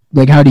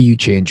how do you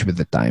change with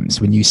the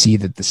times when you see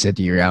that the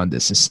city around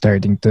us is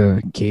starting to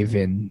cave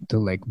in to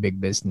like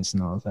big business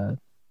and all that?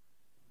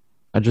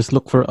 I just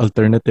look for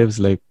alternatives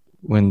like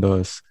when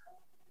the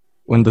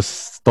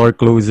store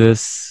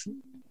closes,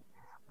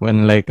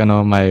 when like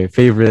my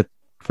favorite,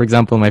 for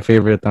example, my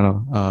favorite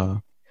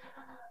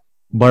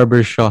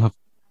barber shop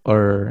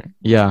or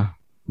yeah,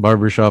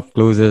 barber shop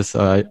closes,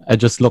 I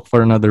just look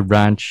for another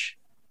branch,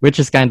 which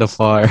is kind of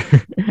far.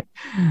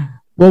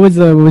 What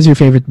was your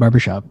favorite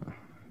barbershop?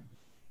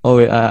 Oh,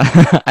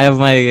 I have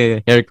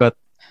my haircut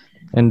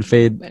and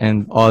fade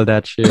and all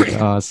that shit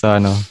sa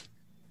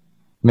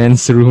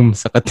men's room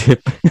sa Katip.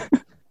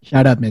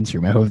 Shout out Men's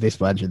Room. I hope they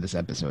sponsor this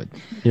episode.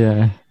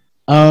 Yeah.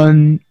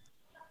 Um,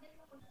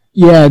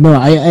 yeah, no,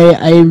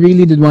 I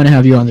really did want to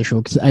have you on the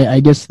show because I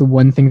guess the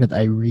one thing that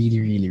I really,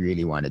 really,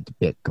 really wanted to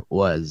pick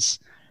was,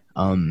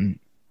 um,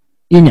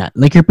 yun nga,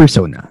 like your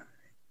persona,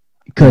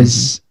 Mm-hmm.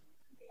 because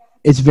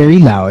it's very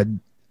loud.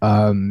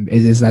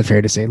 Is that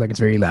fair to say? Like it's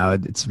very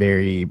loud. It's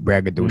very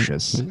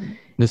braggadocious,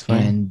 That's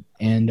fine.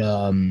 and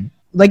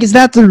like is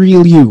that the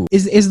real you?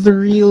 Is the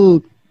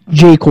real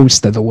Jay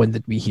Costa the one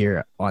that we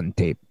hear on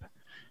tape,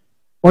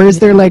 or is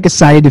there like a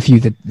side of you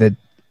that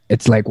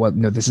it's like, well,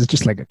 no, this is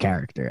just like a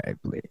character I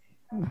play.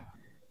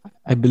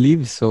 I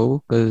believe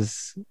so,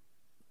 because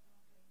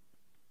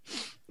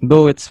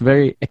though it's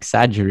very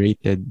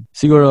exaggerated,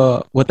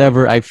 siguro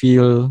whatever I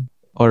feel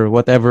or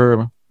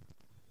whatever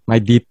my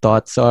deep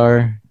thoughts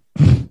are,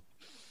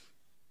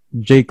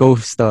 J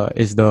Costa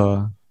is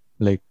the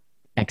like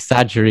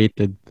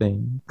exaggerated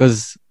thing.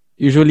 Because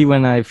usually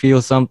when I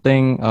feel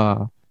something,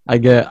 I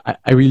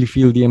really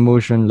feel the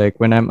emotion. Like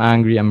when I'm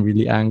angry, I'm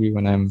really angry.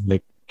 When I'm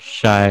like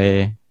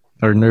shy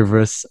or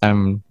nervous,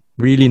 I'm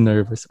really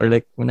nervous. Or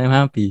like when I'm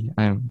happy,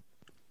 I'm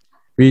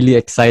really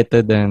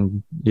excited,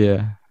 and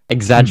yeah, Mm.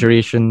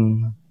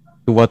 exaggeration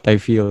to what I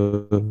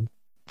feel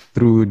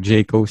through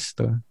J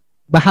Costa.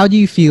 But how do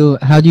you feel?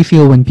 How do you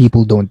feel when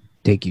people don't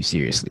take you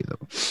seriously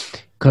though?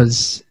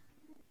 Because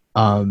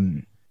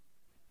um,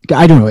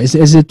 I don't know. Is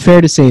it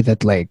fair to say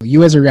that like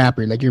you as a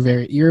rapper, like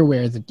you're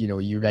aware that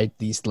you write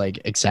these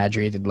like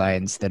exaggerated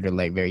lines that are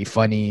like very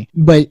funny.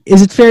 But is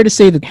it fair to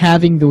say that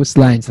having those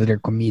lines that are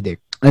comedic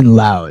and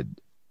loud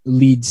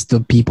leads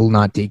to people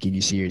not taking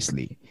you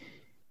seriously?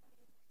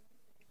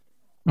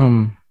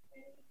 Um,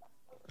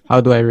 how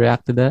do I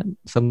react to that?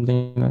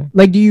 Something like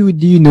Like, do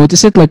you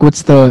notice it? Like,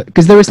 what's the?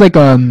 Because there was like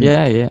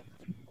yeah.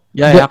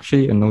 I the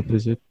actually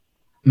noticed it.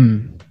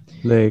 mm,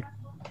 Like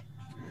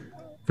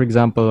for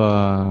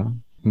example,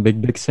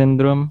 Big Dick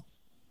Syndrome.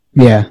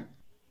 Yeah.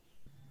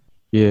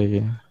 Yeah,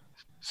 yeah.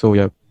 So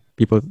yeah,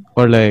 people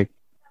or like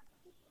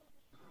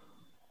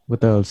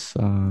what else?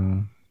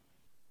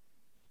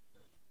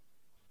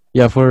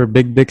 Yeah, for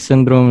Big Dick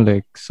Syndrome,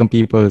 like some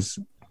people's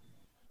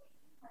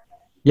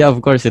yeah,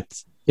 of course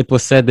it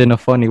was said in a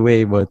funny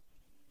way, but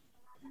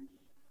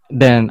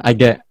then I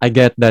get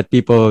that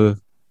people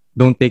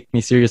don't take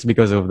me serious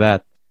because of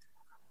that.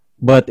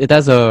 But it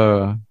has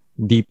a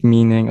deep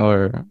meaning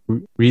or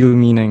real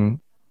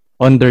meaning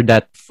under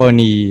that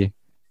funny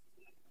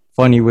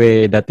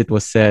way that it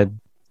was said.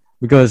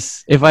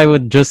 Because if I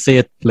would just say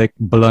it like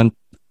blunt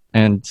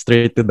and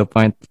straight to the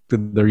point, to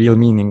the real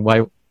meaning,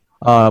 why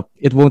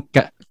it won't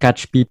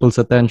catch people's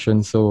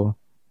attention. So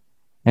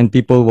and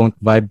people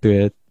won't vibe to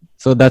it.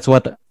 So that's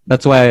why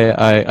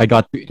I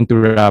got into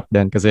rap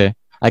then, because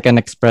I can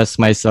express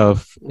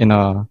myself in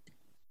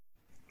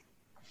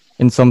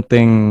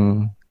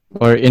something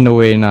or in a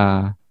way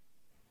na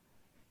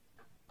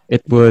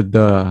it would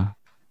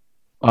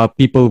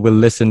people will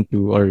listen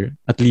to or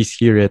at least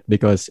hear it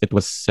because it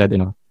was said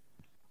in a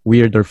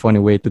weird or funny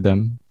way to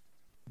them.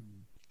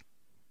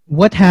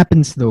 What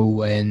happens though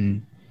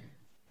when,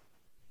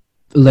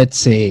 let's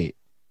say,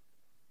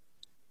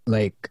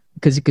 like,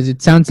 because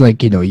it sounds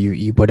like,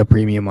 you put a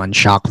premium on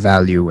shock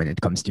value when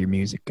it comes to your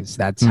music, because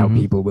that's how Mm-hmm.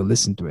 people will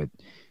listen to it.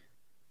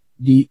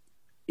 Do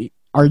you,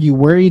 are you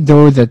worried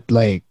though that,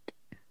 like,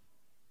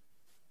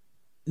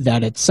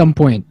 that at some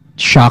point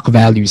shock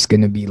value is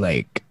gonna be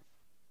like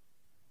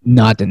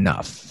not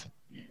enough?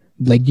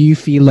 Like, do you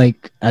feel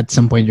like at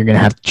some point you're gonna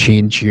have to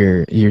change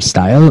your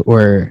style,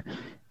 or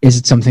is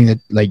it something that,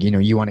 like,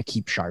 you want to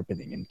keep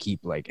sharpening and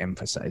keep like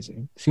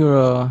emphasizing?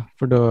 So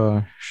for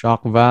the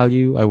shock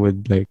value, I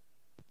would like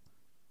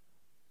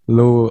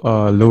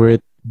lower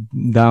it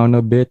down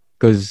a bit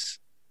because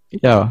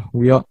yeah,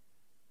 we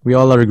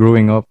all are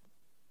growing up.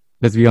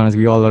 Let's be honest,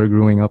 we all are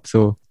growing up.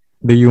 So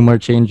the humor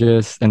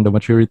changes and the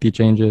maturity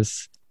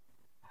changes.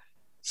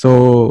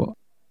 So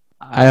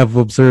I have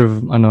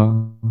observed,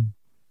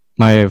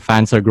 my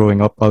fans are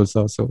growing up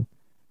also. So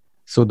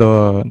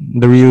the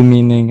real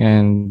meaning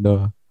and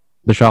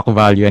the shock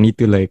value, I need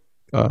to like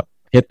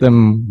hit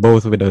them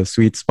both with a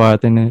sweet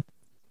spot in it.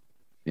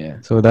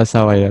 Yeah. So that's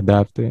how I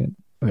adapt to it.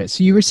 Okay,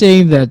 so you were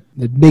saying that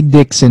the big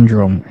dick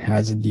syndrome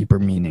has a deeper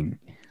meaning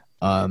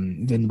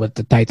than what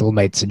the title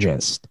might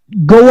suggest.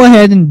 Go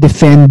ahead and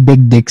defend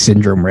big dick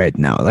syndrome right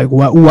now. Like,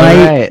 All why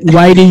right.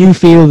 why do you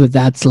feel that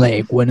that's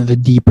like one of the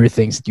deeper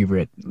things that you've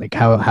written? Like,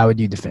 how would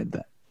you defend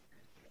that?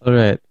 All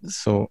right.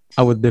 So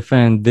I would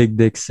defend Big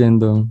Dick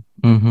Syndrome.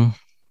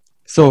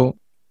 So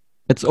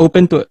it's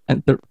open to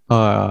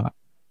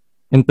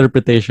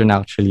interpretation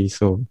actually.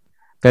 So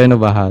kind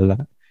of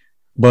bahala.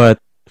 But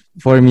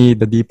for me,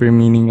 the deeper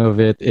meaning of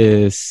it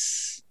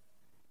is,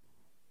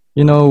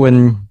 you know,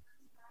 when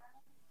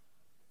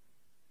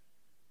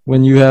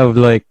you have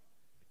like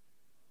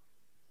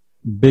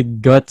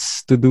big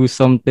guts to do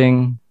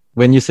something.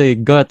 When you say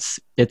guts,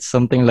 it's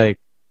something like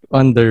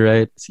under,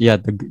 right? Yeah,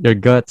 your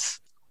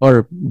guts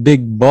or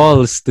big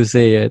balls to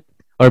say it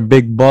or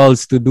big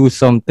balls to do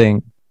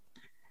something.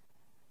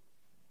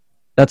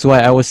 That's why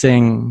I was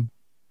saying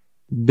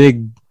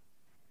big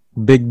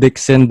big dick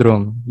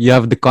syndrome. You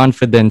have the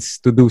confidence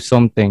to do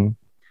something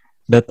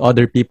that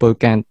other people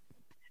can't.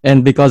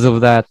 And because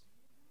of that,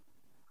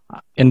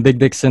 in big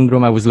dick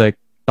syndrome, I was like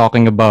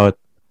talking about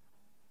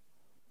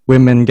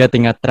women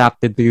getting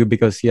attracted to you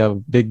because you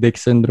have big dick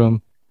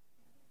syndrome.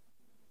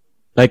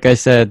 Like I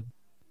said,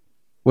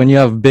 when you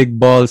have big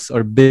balls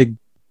or big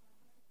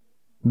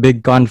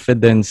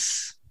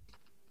confidence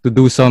to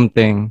do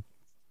something,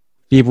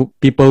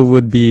 people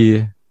would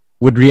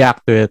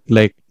react to it,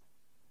 like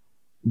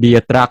be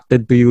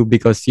attracted to you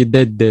because you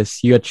did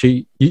this, you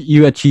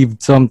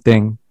achieved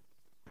something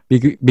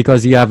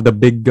because you have the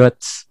big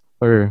guts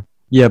or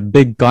yeah,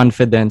 big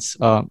confidence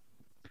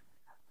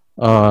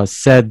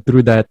said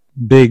through that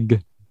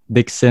big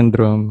dick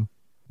syndrome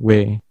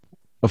way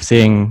of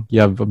saying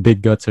you have a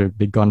big guts or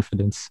big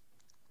confidence.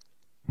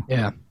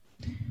 Yeah,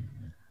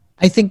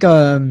 I think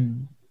yeah,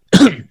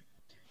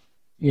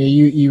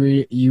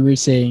 you were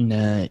saying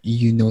that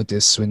you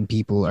notice when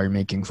people are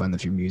making fun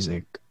of your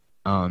music,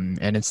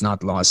 and it's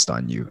not lost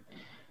on you.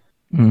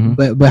 Mm-hmm.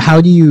 But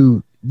how do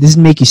you? Does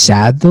it make you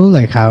sad though?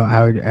 Like, how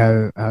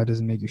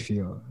does it make you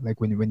feel? Like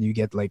when you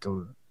get like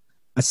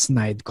a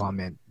snide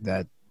comment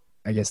that,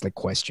 I guess, like,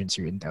 questions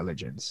your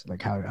intelligence.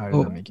 Like, how does that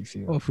Oh, make you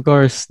feel? of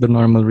course, the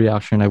normal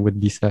reaction I would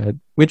be sad,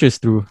 which is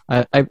true.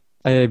 I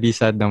be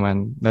sad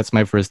naman. That's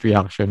my first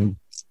reaction.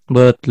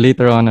 But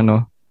later on,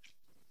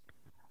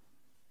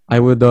 I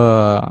would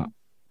uh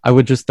I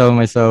would just tell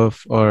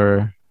myself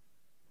or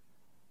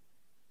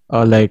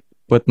like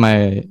put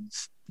my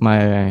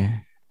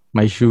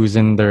my shoes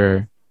in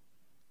their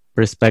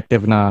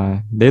perspective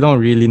na they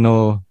don't really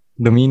know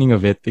the meaning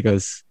of it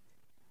because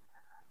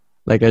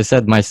like I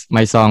said my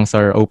songs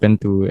are open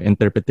to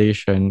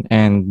interpretation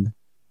and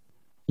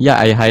yeah,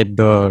 I hide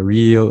the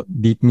real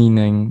deep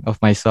meaning of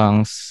my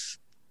songs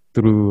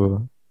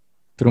through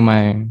through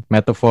my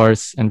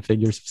metaphors and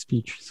figures of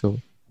speech. So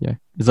yeah,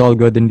 it's all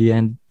good in the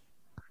end.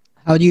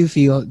 How do you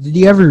feel? Did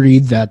you ever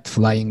read that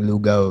Flying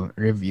Lugo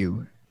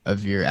review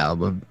of your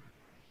album?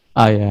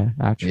 Ah, yeah,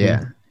 actually.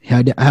 Yeah.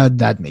 How'd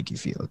that make you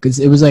feel? Because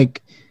it was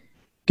like,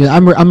 because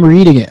I'm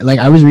reading it. Like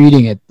I was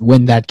reading it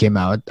when that came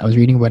out. I was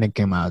reading when it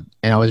came out,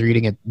 and I was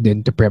reading it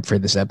then to prep for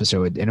this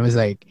episode, and it was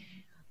like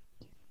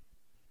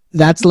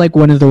that's like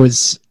one of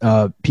those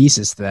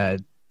pieces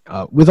that,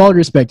 with all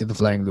respect to the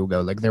Flying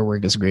Lugo, like their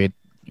work is great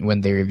when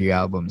they review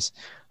albums,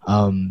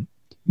 um,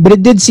 but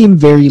it did seem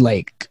very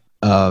like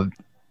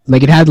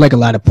it had like a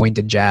lot of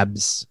pointed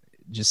jabs,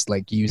 just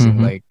like using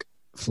Mm-hmm. like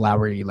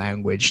flowery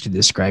language to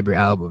describe your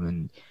album,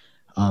 and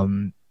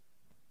um,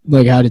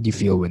 like how did you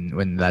feel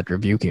when that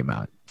review came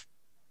out?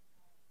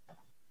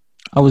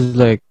 I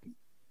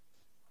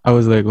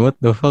was like, what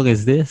the fuck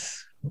is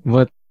this?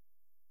 What?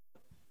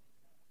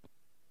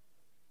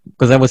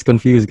 Because I was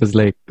confused. Because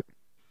like,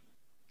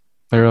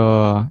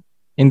 pero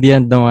in the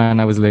end, naman,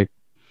 I was like,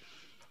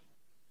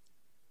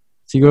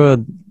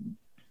 siguro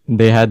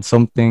they had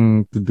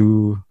something to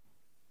do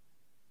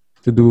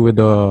with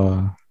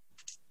the.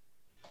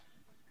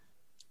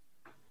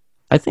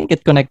 I think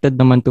it connected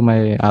naman to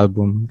my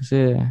album.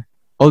 Kasi,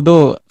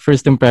 although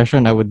first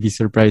impression, I would be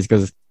surprised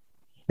because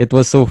it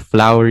was so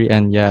flowery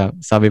and yeah,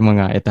 sabi mo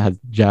nga, it had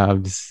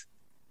jabs.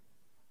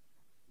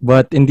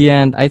 But in the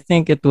end, I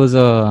think it was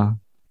a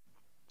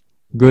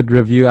good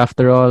review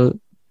after all.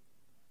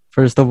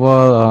 First of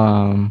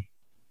all,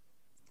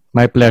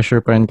 my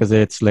pleasure pa rin kasi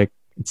it's like,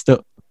 it's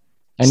still,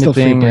 Still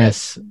free anything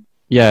press. is,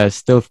 yeah,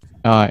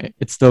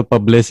 it's still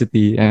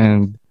publicity.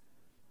 And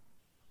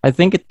I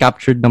think it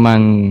captured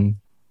naman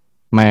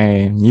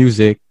my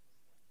music.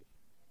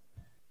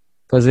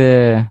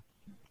 Kasi,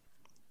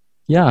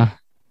 yeah,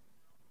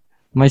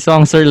 my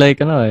songs are like,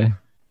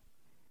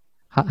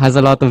 has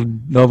a lot of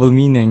double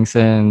meanings.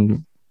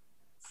 And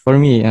for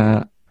me,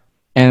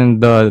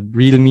 and the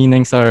real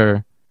meanings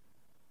are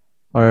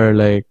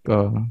like,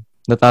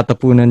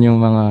 natatapunan yung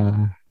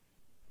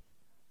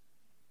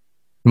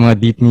mga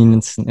deep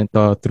meanings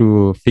nito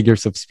through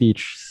figures of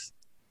speech.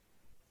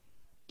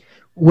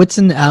 What's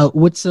a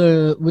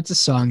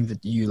song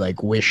that you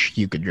like wish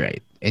you could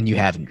write and you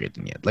haven't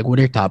written yet? Like what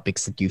are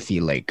topics that you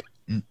feel like,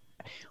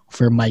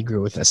 for my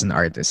growth as an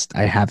artist,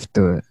 I have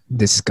to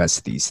discuss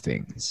these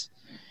things?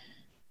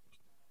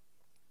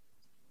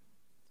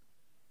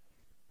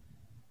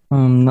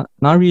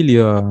 Not really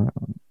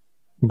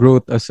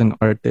growth as an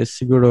artist,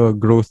 siguro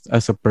growth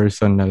as a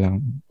person na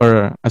lang,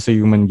 or as a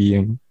human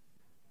being.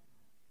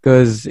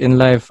 Because in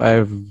life,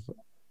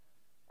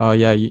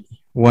 yeah,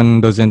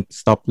 one doesn't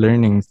stop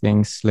learning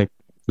things like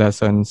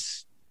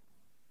lessons.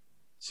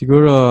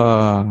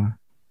 Siguro,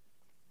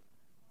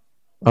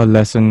 a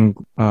lesson,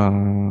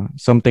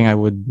 something I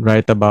would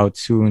write about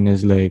soon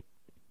is like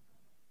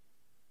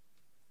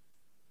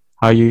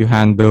how you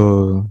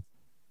handle,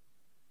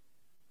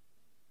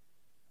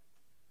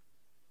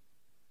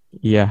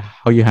 yeah,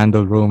 how you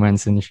handle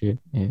romance and shit.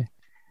 Yeah.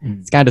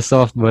 It's kind of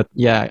soft, but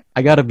yeah,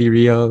 I gotta be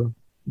real.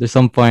 There's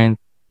some point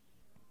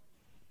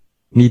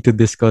need to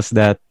discuss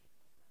that,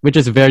 which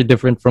is very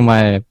different from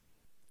my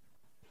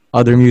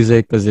other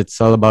music because it's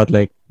all about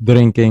like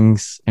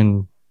drinkings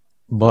and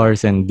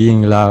bars and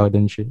being loud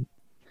and shit.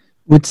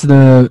 What's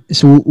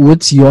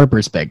your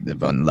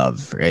perspective on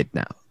love right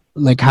now?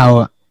 Like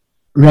how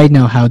right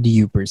now, how do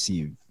you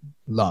perceive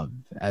love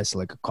as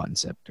like a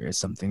concept or as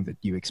something that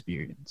you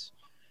experience?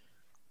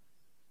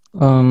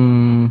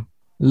 Um,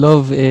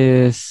 love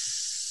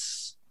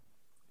is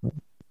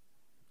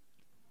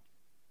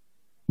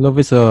love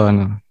is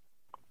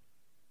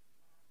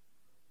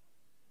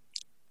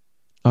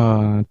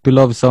to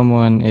love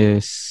someone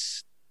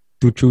is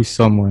to choose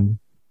someone,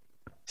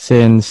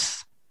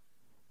 since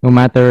no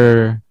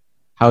matter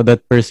how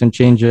that person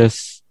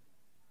changes,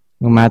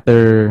 no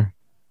matter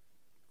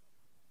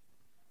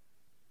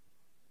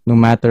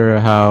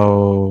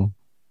how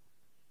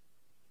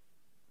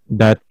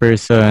that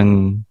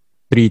person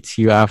treats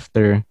you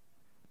after,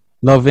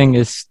 loving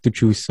is to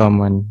choose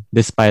someone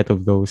despite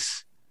of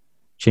those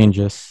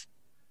changes.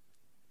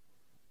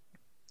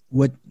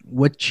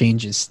 What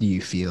changes do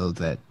you feel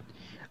that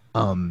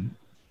um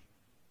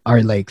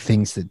are like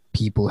things that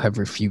people have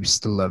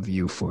refused to love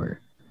you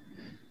for?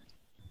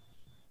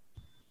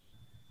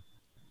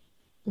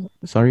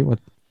 Sorry, what?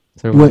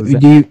 Sorry, what What was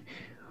that? do you?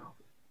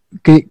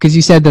 Because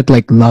you said that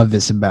like love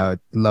is about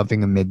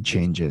loving amid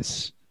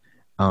changes.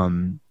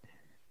 Um,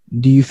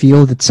 do you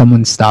feel that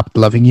someone stopped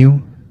loving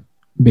you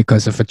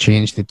because of a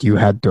change that you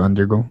had to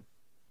undergo?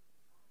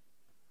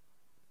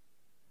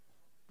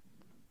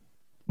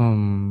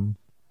 Um,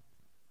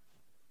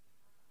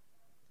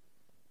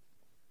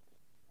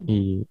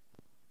 y-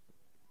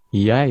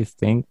 yeah, I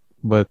think,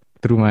 but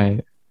through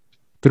my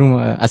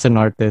as an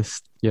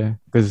artist, yeah,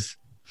 because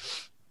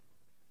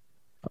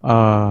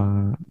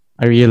I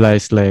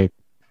realized like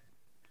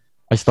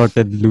I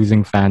started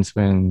losing fans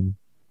yeah,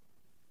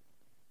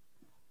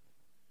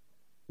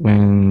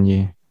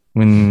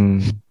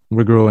 when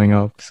we're growing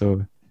up.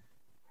 So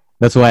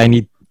that's why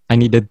I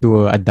needed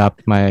to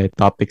adapt my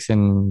topics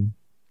and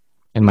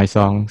in my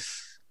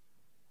songs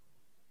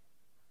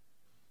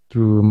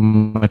through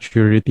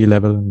maturity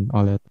level and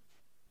all that.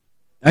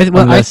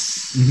 Well,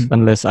 Unless mhm.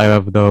 unless I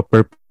have the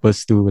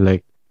purpose to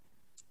like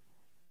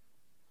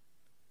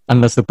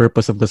unless the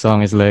purpose of the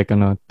song is like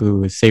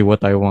to say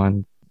what I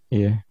want.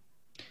 Yeah.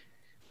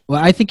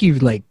 Well, I think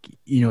you've like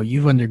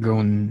you've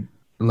undergone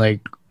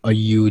like a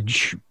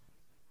huge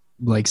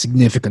like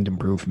significant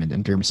improvement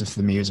in terms of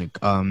the music.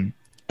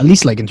 At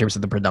least like in terms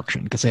of the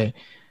production, because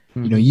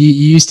Mm-hmm. you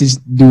used to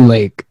do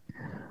like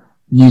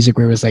music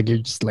where it was like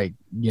you're just like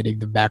getting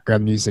the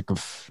background music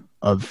of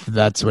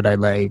that's what I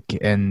like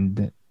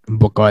and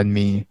book on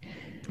me.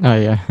 Oh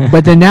yeah.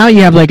 But then now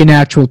you have like an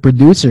actual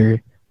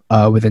producer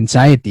with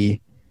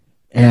anxiety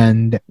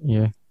and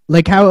Yeah.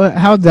 like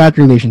how that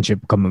relationship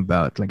come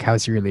about? Like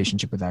how's your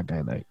relationship with that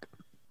guy like?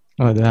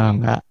 Oh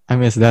damn. I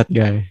miss that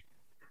guy.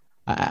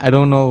 I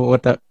don't know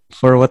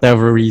for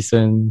whatever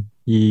reason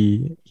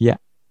he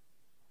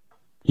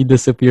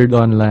disappeared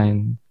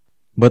online.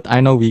 But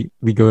I know we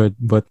good,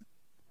 but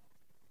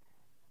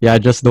yeah, I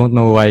just don't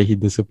know why he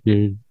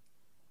disappeared.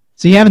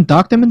 So you haven't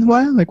talked to him in a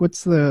while? Like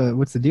what's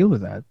the deal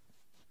with that?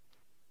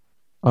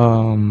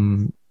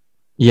 Um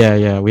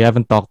yeah, we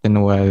haven't talked in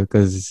a while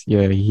because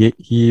yeah, he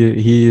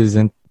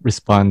isn't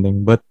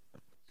responding. But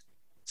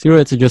zero,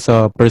 it's just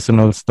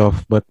personal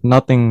stuff, but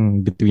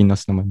nothing between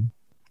us naman.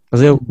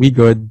 Kasi we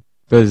good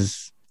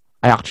because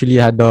I actually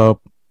had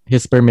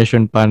his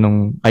permission pa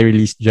nung I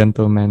released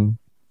Gentleman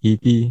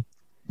EP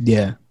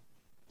Yeah.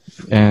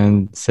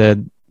 and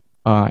said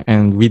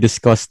and we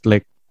discussed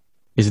like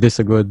is this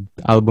a good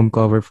album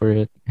cover for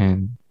it?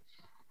 And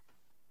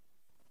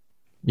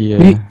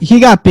yeah. He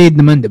got paid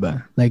naman,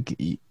 diba? Like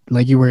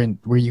you weren't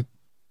were you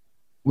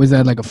was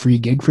that like a free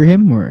gig for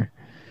him or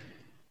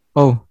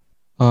Oh,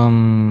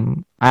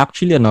 I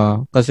actually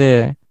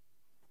kasi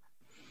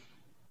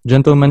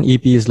Gentleman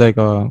EP is like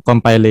a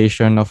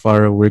compilation of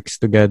our works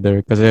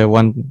together. Kasi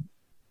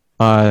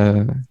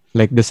uh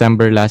like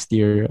December last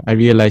year, I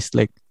realized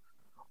like,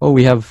 oh,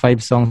 we have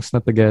 5 songs na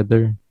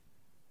together.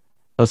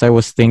 Tapos I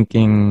was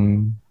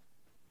thinking,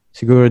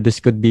 siguro this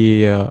could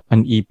be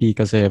an EP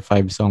kasi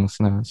 5 songs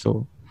na.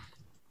 So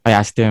I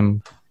asked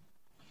him,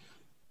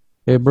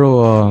 hey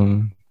bro,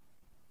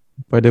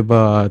 pwede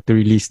ba to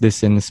release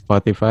this in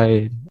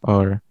Spotify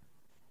or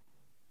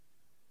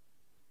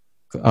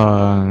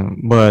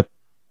but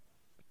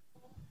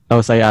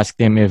tapos I asked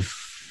him if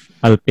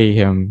I'll pay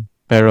him.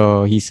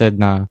 Pero he said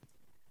na,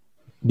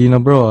 di na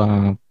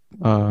bro,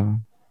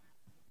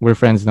 we're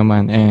friends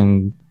naman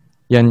and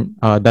yan,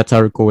 that's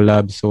our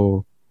collab.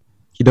 So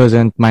he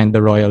doesn't mind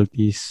the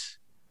royalties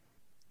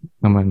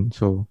naman.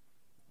 So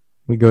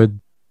we good.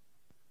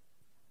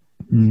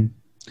 mm.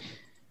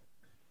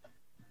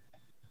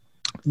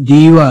 Do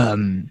you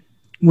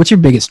what's your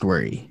biggest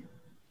worry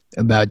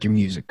about your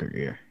music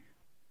career?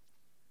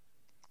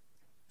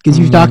 Because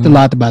you've talked a Mm,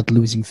 lot about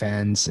losing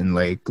fans and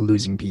like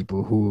losing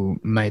people who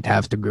might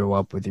have to grow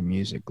up with your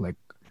music. Like,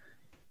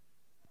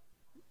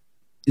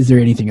 is there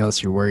anything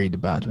else you're worried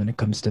about when it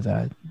comes to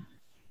that?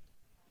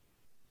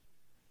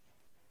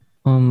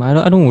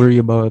 I don't worry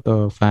about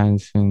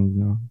fans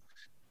and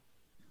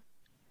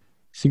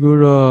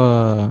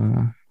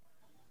siguro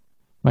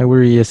my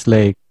worry is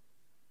like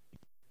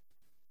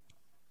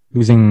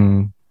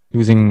losing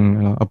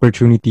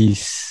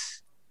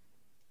opportunities.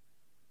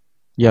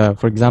 Yeah,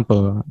 for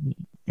example,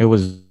 it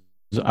was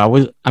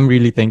I'm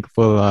really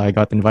thankful I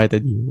got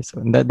invited here.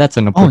 So that's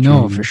an Oh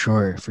no, for opportunity.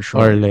 sure, for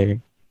Or sure.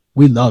 like,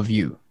 We love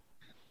you.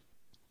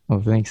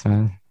 oh thanks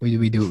man.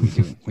 We do.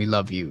 We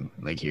love you.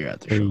 Like here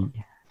at the show.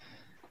 Hey,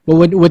 But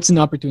what's an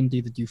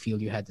opportunity that you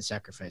feel you had to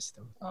sacrifice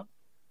though?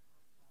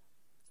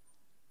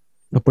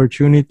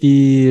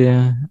 opportunity.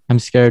 I'm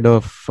scared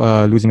of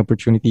losing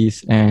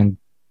opportunities and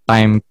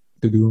time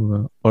to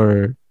do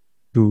or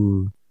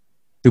to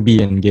to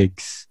be in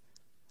gigs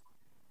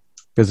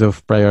because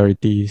of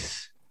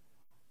priorities.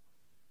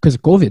 Because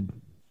of COVID.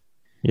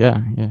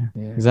 Yeah,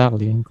 Yeah.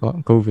 exactly.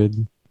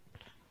 COVID.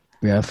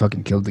 Yeah,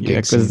 fucking killed the Yeah,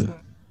 gig because scene.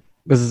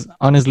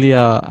 honestly,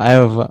 I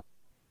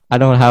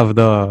don't have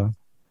the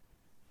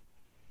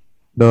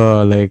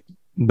like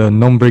the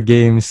number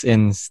games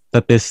and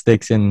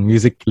statistics and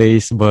music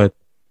plays, but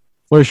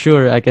for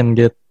sure I can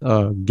get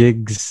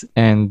gigs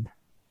and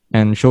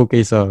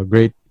showcase a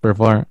great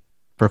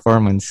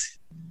performance.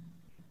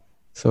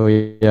 So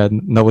yeah,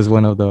 that was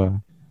one of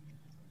the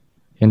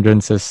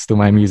hindrances to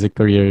my music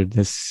career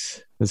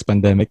this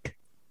pandemic.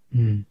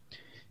 Mm.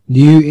 Do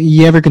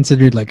you ever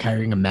considered like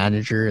hiring a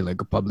manager,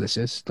 like a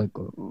publicist, like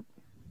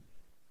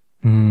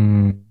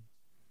Mm,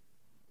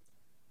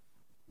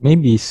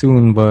 maybe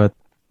soon, but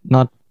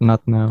not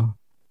now.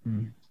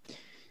 mm.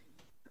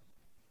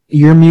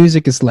 Your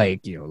music is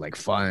like like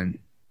fun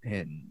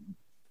and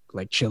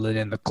like chilling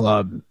in the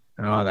club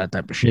and all that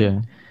type of shit.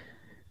 Yeah.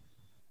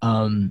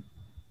 Um,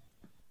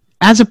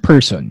 as a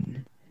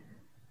person,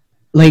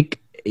 like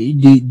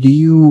do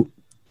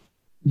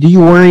you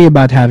worry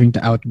about having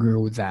to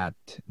outgrow that?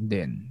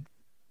 Then,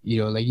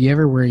 like you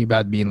ever worry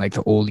about being like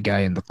the old guy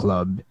in the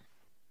club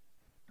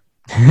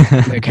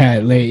Like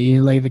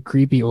the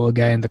creepy old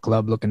guy in the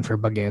club looking for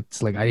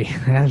baguettes. Like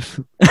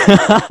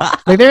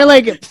like there are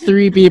like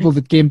three people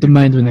that came to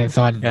mind when I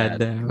thought of God that.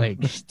 damn.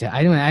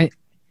 Like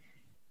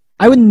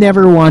I would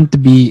never want to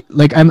be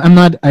like I'm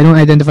not I don't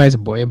identify as a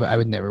boy, but I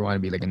would never want to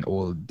be like an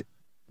old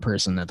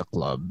person at the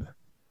club.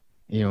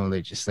 You know,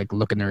 like just like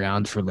looking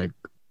around for like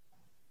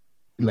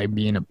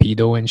being a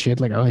pedo and shit.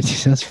 Like, oh, it's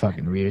just, that's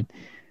fucking weird.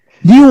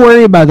 Do you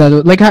worry about that?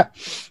 Like,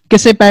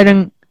 kasi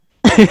parang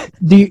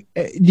do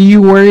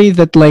you worry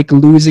that like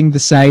losing the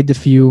side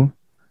of you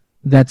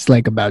that's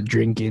like about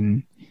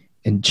drinking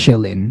and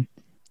chilling,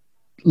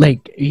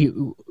 like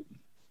you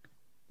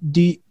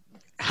do you,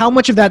 how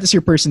much of that is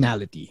your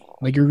personality,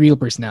 like your real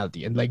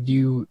personality, and like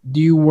do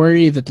you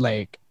worry that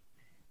like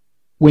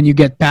when you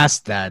get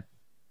past that,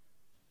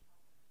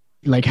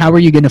 like how are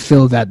you gonna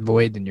fill that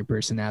void in your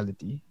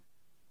personality?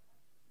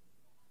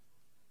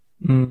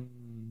 Mm,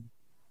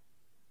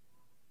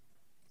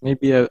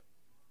 maybe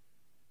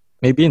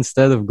maybe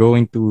instead of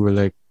going to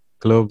like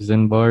clubs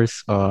and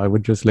bars, I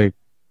would just like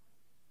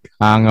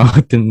hang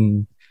out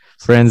in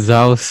friend's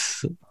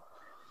house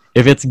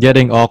if it's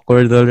getting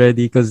awkward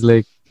already. Cause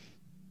like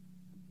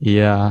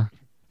yeah,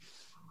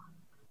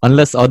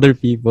 unless other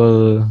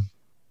people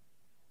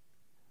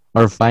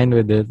are fine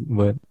with it,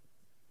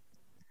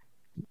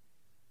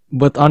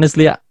 but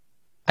honestly,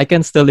 I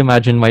can still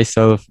imagine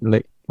myself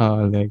like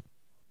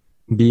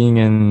being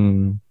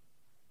in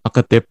a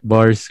katip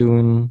bar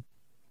soon,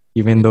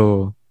 even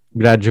though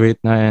graduate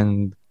na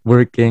and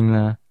working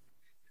na,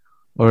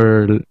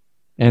 or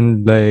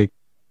and like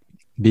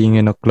being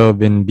in a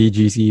club in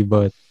BGC,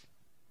 but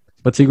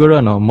siguro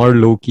ano, more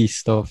low key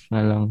stuff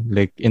na lang,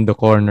 like in the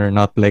corner,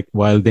 not like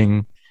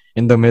wilding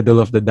in the middle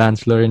of the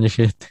dance floor and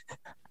shit.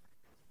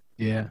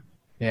 Yeah,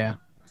 yeah,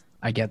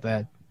 I get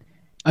that.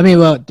 I mean,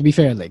 well, to be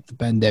fair, like the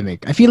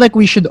pandemic, I feel like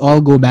we should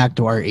all go back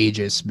to our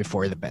ages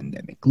before the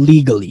pandemic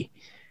legally.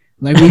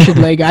 Like we should,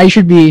 like I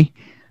should be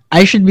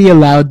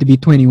allowed to be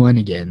 21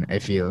 again. I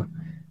feel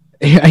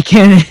I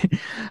can't.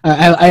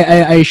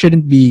 I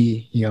shouldn't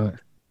be. You know,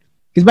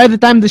 because by the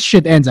time this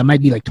shit ends, I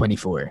might be like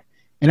 24,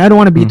 and I don't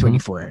want to be Mm-hmm.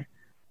 24.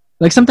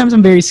 Like sometimes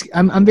I'm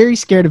very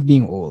scared of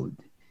being old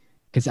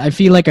because I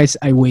feel like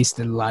I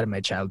wasted a lot of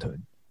my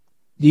childhood.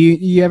 Do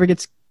you ever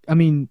get? I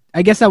mean,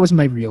 I guess that was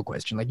my real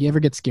question. Like, you ever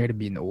get scared of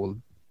being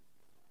old?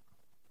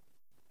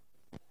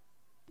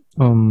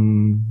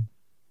 Um,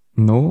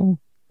 no,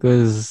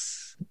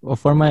 because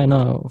for my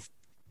no,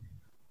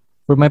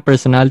 for my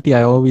personality,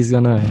 I always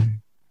do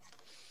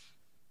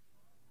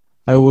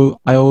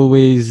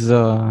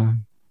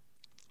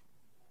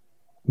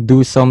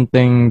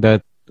something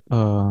that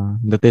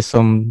is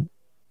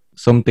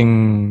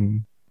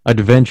something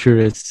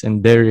adventurous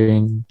and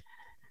daring.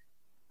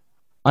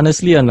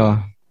 Honestly,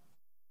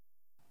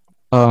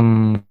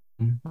 um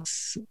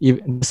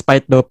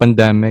despite the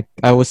pandemic,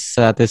 I was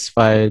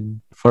satisfied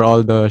for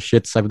all the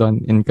shits I've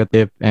done in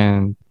Katip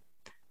and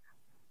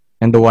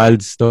the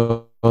wild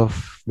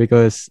stuff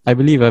because I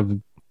believe I've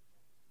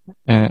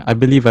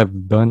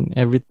done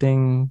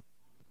everything.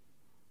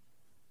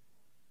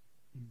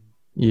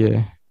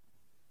 Yeah.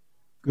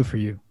 Good for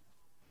you.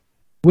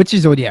 What's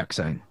your zodiac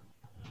sign?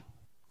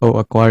 Oh,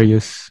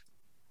 Aquarius.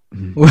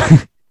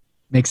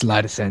 Makes a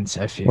lot of sense.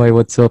 I feel. Why?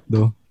 What's up,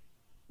 though?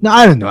 No,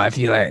 I don't know. I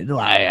feel like no,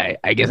 I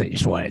guess I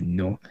just wanted to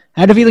know.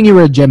 I had a feeling you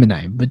were a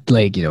Gemini, but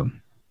like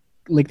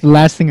like the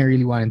last thing I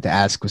really wanted to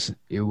ask was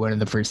one of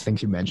the first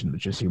things you mentioned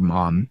was just your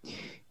mom,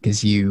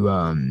 because you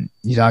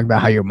talked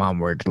about how your mom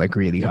worked like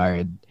really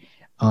hard.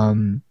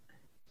 Um,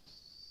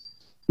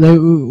 like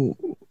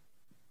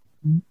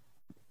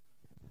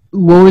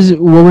what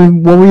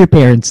were your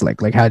parents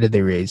like? Like how did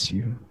they raise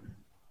you?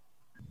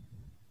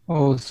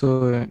 Oh,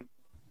 so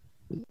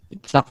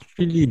it's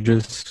actually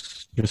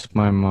just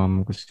my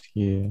mom, cause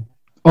yeah.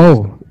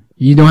 Oh,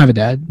 you don't have a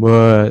dad.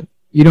 But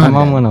You don't my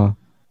have a mom, dad.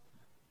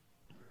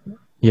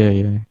 yeah.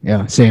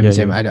 Yeah, same, Yeah,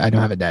 same. yeah. I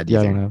don't have a dad Yeah,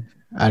 I either. don't have.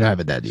 I don't have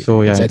a dad either.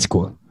 So yeah. That's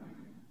cool.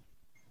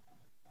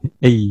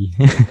 Hey.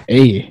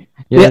 Hey.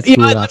 Yeah, that's You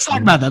know cool what? Let's talk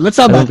actually. about that. Let's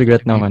talk I about don't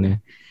regret that. naman eh.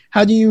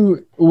 How do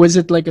you? Was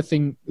it like a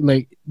thing?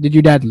 Like, did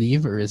your dad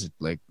leave, or is it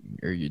like,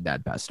 or your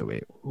dad passed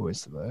away? Who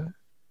was the?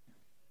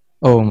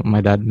 Oh,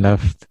 my dad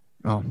left.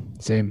 Oh,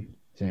 same,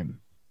 same.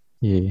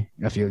 Yeah.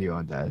 I feel you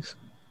on that.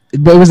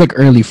 But it was like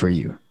early for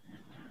you.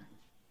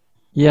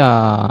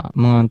 Yeah,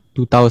 mga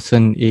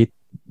 2008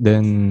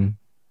 then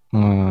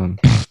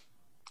mga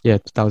yeah,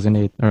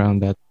 2008 around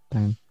that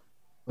time.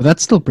 Well,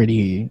 that's still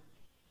pretty.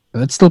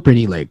 That's still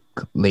pretty like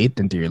late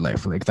into your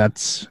life. Like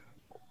that's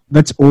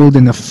old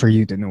enough for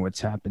you to know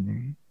what's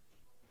happening.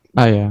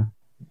 Ah, yeah.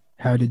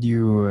 How do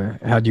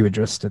you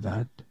adjust to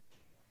that?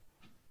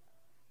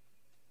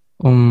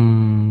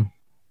 Um,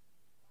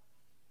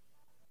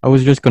 I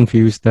was just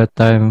confused that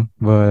time,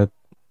 but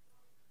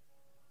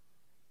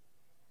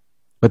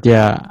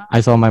yeah,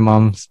 I saw my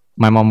mom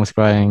was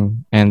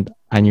crying, and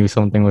I knew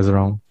something was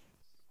wrong.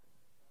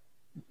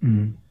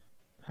 Mm.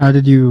 How do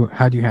you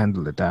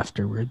handle it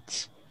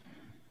afterwards?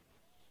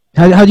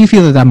 How do you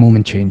feel that that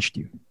moment changed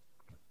you?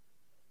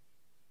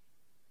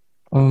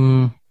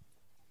 Um,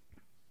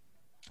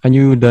 I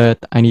knew that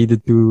I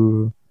needed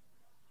to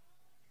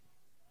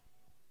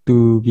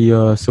be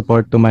a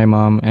support to my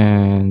mom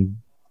and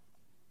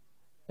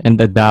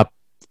adapt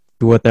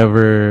to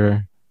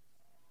whatever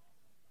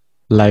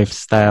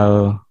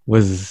lifestyle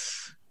was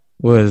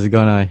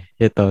gonna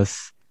hit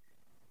us.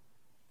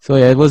 So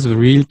yeah, it was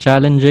real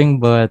challenging,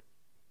 but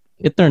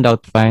it turned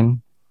out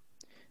fine.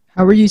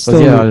 How are you Cause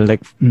yeah, still?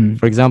 like Mm.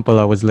 for example,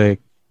 I was like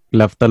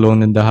left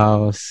alone in the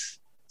house,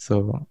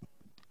 so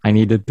I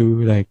needed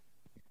to like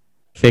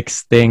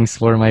fix things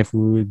for my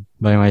food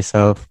by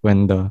myself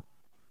when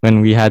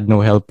we had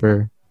no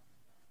helper.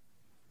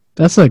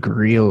 That's like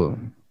real.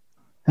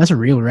 That's a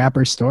real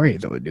rapper story,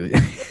 though, dude.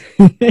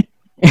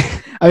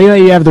 I mean,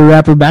 like, you have the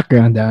rapper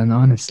background down.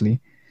 Honestly,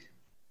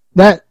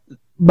 that.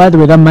 By the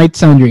way, that might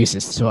sound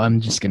racist, so I'm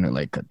just gonna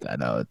like cut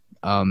that out.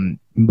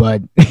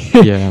 But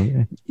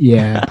Yeah,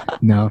 yeah,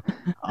 no.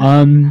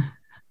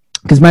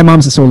 Because my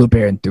mom's a solo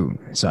parent too,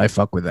 so I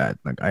fuck with that.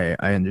 Like,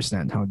 I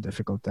understand how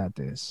difficult that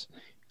is.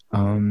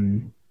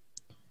 Um,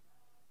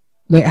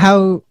 like,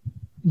 how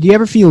do you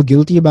ever feel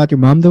guilty about your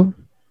mom though?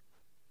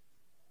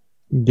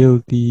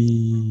 Yeah,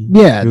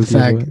 the guilty of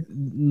fact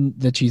what?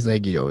 that she's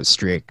like,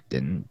 strict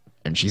and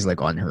she's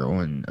like on her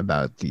own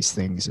about these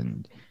things,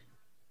 and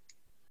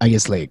I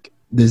guess like,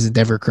 does it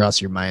ever cross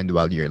your mind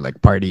while you're like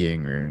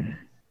partying, or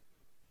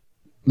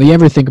like, you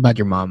ever think about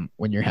your mom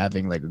when you're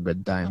having like a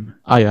good time?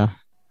 Ah, yeah.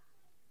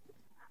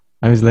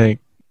 I was like,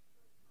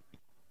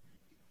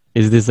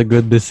 is this a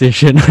good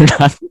decision or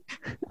not?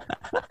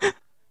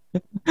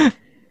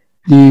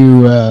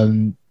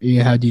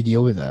 How do you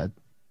deal with that?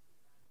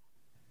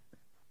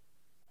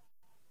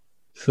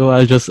 So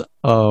I just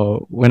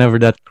whenever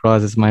that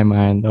crosses my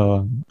mind,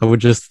 I would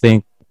just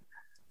think,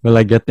 will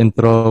I get in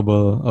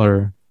trouble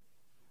or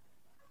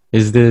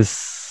is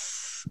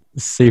this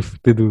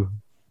safe to do?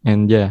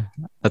 And yeah,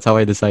 that's how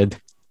I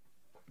decide.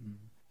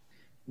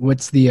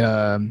 What's the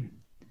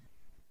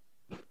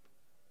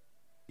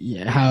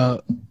yeah,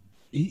 how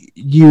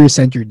you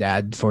resent your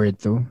dad for it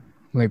though?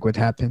 Like, what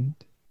happened?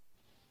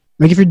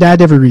 Like, if your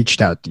dad ever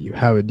reached out to you,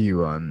 how would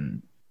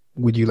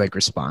you like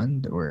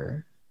respond,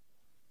 or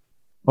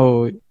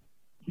Oh,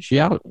 he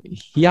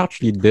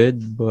actually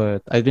did,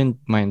 but I didn't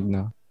mind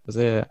na.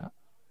 Kasi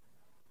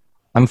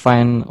I'm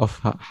fine of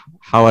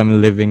how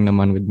I'm living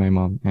naman with my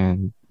mom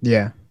and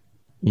yeah,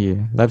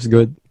 yeah, life's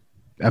good.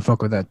 I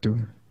fuck with that too.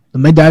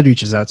 My dad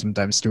reaches out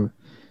sometimes too,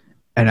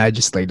 and I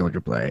just like don't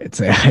reply. It's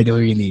like, I don't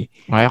really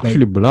I like.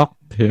 actually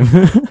blocked him.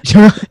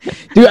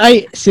 Dude,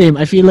 I same.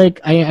 I feel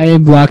like I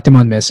blocked him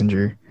on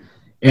Messenger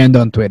and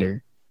on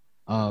Twitter.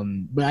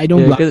 But I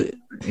don't yeah, block. cause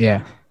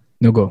Yeah,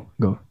 no, go.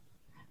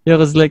 yeah,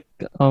 cause like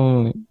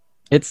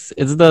it's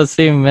the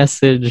same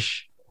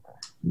message.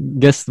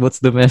 Guess what's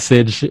the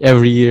message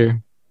every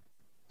year?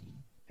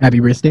 Happy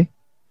birthday.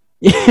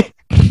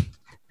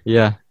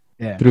 Yeah,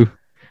 Yeah, true.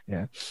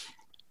 yeah.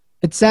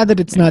 It's sad that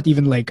it's not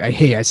even like,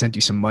 hey, I sent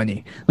you some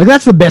money. Like,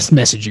 that's the best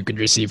message you could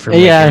receive from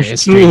like Yeah, a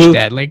strange true.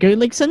 dad. Like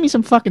send me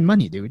some fucking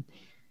money, dude.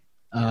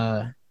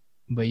 Uh,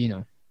 but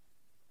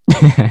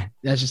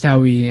that's just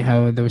how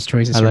those I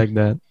choices are. like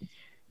that.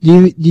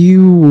 Do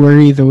you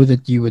worry though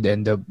that you would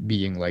end up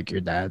being like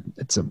your dad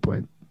at some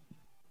point?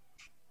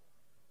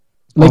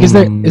 Like, is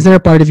Um, there a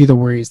part of you that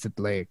worries that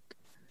like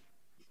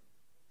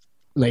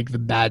the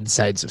bad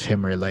sides of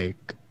him are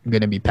like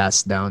gonna be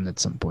passed down at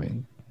some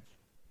point?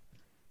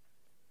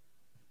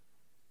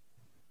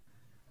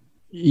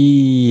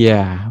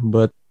 yeah,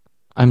 but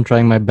I'm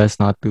trying my best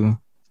not to.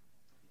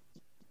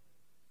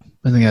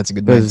 I think that's a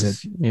good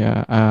mindset. Because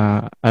yeah,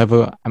 I have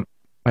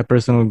my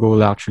personal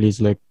goal actually is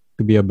like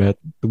to be a bet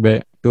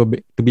to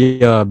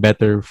be a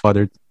better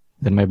father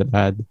than my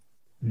dad.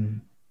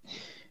 Mm.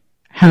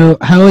 How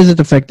has it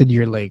affected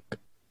your like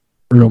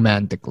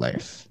romantic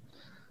life?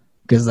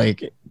 Because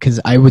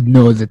I would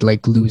know that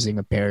like losing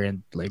a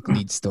parent like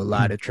leads to a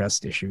lot of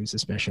trust issues,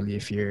 especially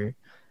if you're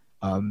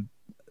um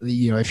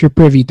if you're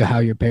privy to how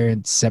your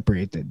parents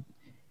separated.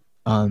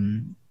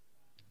 Um,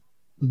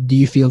 do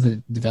you feel that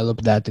it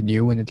developed that in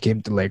you when it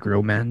came to like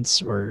romance,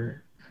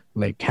 or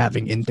like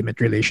having intimate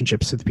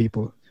relationships with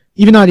people?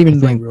 Even not I even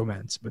like think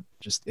romance, but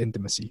just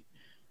intimacy.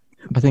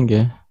 I think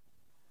yeah.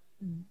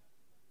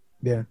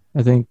 Yeah.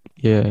 I think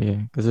yeah.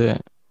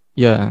 Because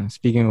yeah,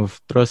 speaking of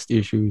trust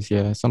issues,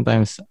 yeah,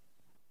 sometimes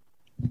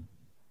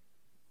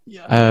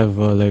I have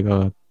like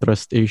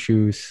trust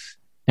issues,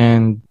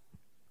 and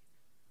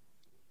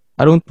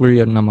I don't worry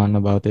naman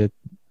about it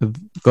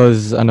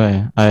because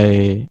ano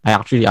I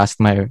actually asked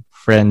my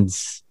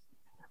friends,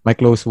 my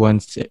close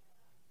ones,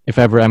 if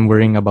ever I'm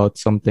worrying about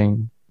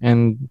something,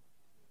 and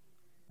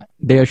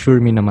they assure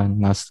me naman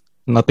na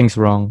nothing's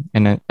wrong,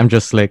 and I'm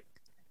just like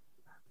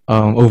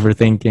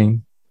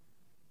overthinking.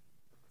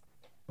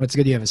 Well, it's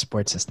good you have a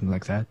support system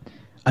like that.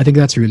 I think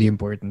that's really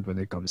important when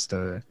it comes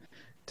to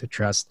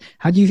trust.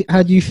 How do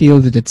you feel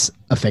that it's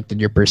affected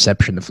your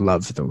perception of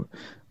love though?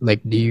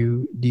 Like, do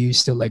you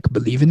still like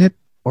believe in it,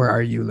 or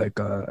are you like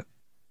a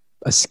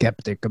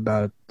skeptic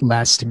about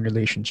lasting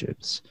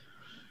relationships?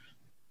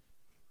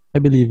 I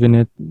believe in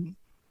it.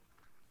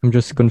 I'm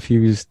just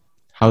confused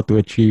how to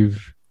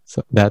achieve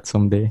that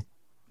someday.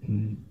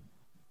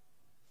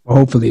 Well,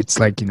 hopefully it's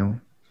like,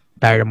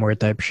 Paramore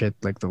type shit,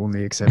 like the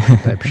only exception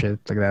type shit.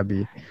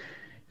 Like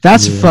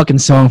that's a Yeah. fucking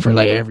song for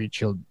like every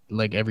child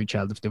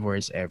of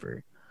divorce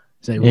ever.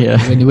 It's like Yeah.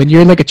 when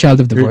you're like a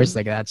child of divorce,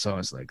 like that song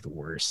is like the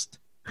worst.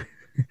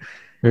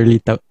 Early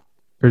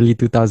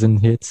 2000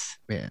 hits.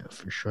 Yeah,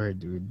 for sure,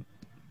 dude.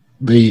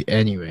 But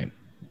anyway,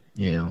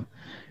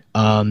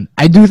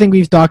 I do think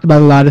we've talked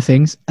about a lot of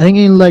things. I think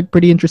like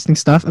pretty interesting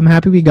stuff. I'm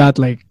happy we got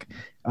like,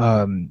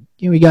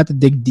 we got to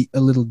dig a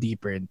little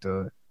deeper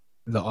into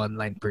the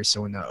online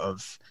persona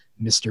of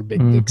Mr. Big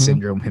Dick Mhm.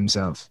 Syndrome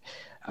himself.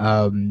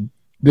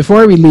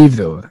 Before we leave,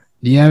 though,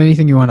 do you have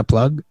anything you want to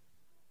plug?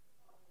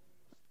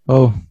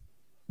 Oh,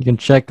 you can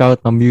check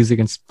out my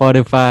music on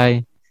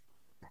Spotify.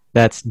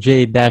 That's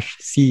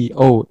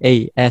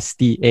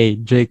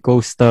J-Coasta, J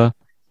Costa.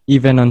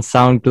 Even on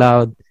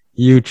SoundCloud,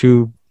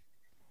 YouTube,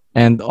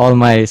 and all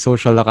my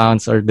social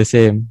accounts are the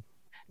same.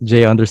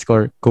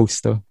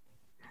 J_Costa.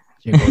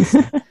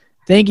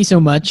 Thank you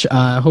so much.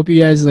 Hope you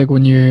guys like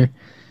when you're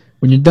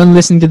done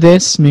listening to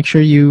this, make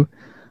sure you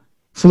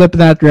flip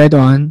that right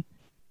on.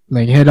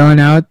 Like head on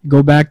out,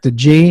 go back to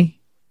J-Costa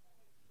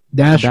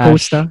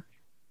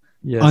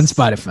Yes. on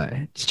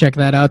Spotify. Just check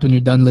that out when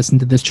you're done listening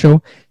to this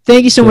show.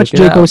 Thank you so Check much, it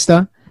J out.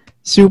 Costa.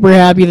 Super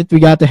happy that we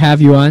got to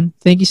have you on.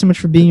 Thank you so much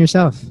for being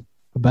yourself.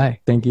 Goodbye.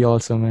 Thank you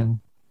also, man.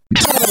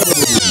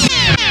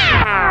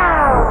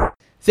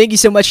 Thank you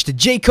so much to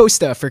Jay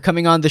Costa for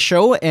coming on the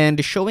show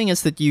and showing us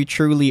that you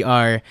truly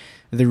are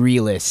the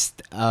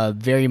realist.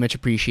 Very much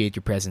appreciate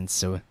your presence,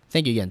 so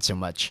thank you again so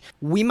much.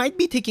 We might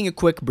be taking a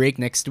quick break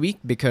next week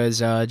because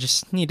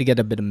just need to get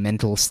a bit of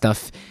mental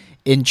stuff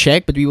in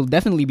check, but we will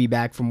definitely be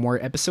back for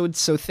more episodes.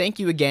 So thank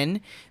you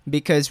again,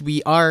 because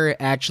we are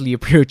actually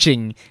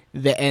approaching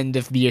the end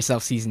of Be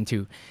Yourself Season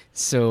 2.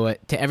 So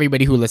to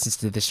everybody who listens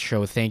to this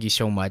show, thank you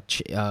so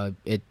much.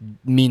 It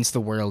means the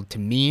world to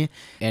me,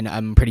 and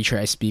I'm pretty sure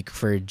I speak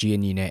for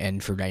Giannina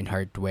and for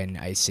Reinhardt when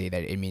I say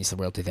that it means the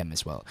world to them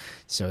as well.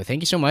 So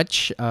thank you so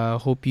much.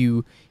 Hope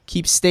you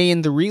keep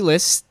staying the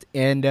realist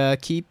and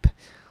keep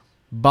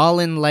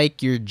ballin'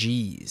 like your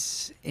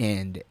G's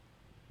and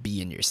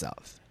being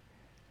yourself.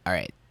 All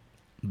right.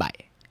 Bye.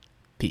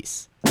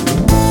 Peace.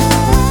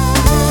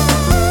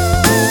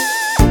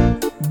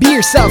 Be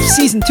Yourself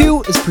Season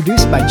 2 is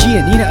produced by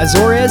Giannina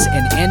Azores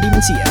and Andy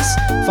Macias.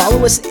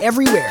 Follow us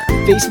everywhere: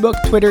 Facebook,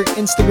 Twitter,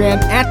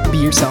 Instagram @Be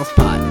Yourself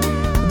Pod.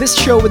 This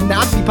show would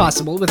not be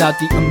possible without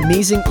the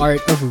amazing art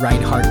of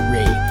Reinhardt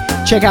Ray.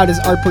 Check out his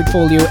art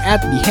portfolio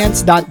at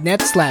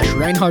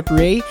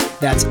behance.net/ReinhardtRay.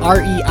 That's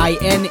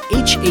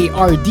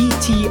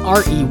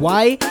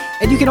ReinhardtRey.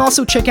 And you can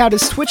also check out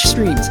his Twitch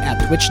streams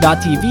at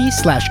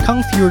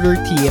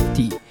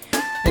twitch.tv/KungFuhrerTFT.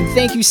 And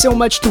thank you so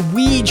much to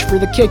Weege for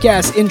the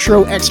kick-ass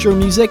intro extra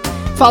music.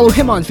 Follow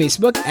him on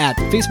Facebook at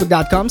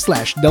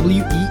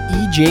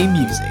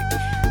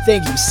facebook.com/WEEJmusic.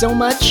 Thank you so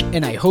much,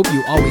 and I hope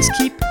you always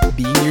keep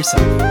being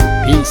yourself.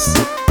 Peace.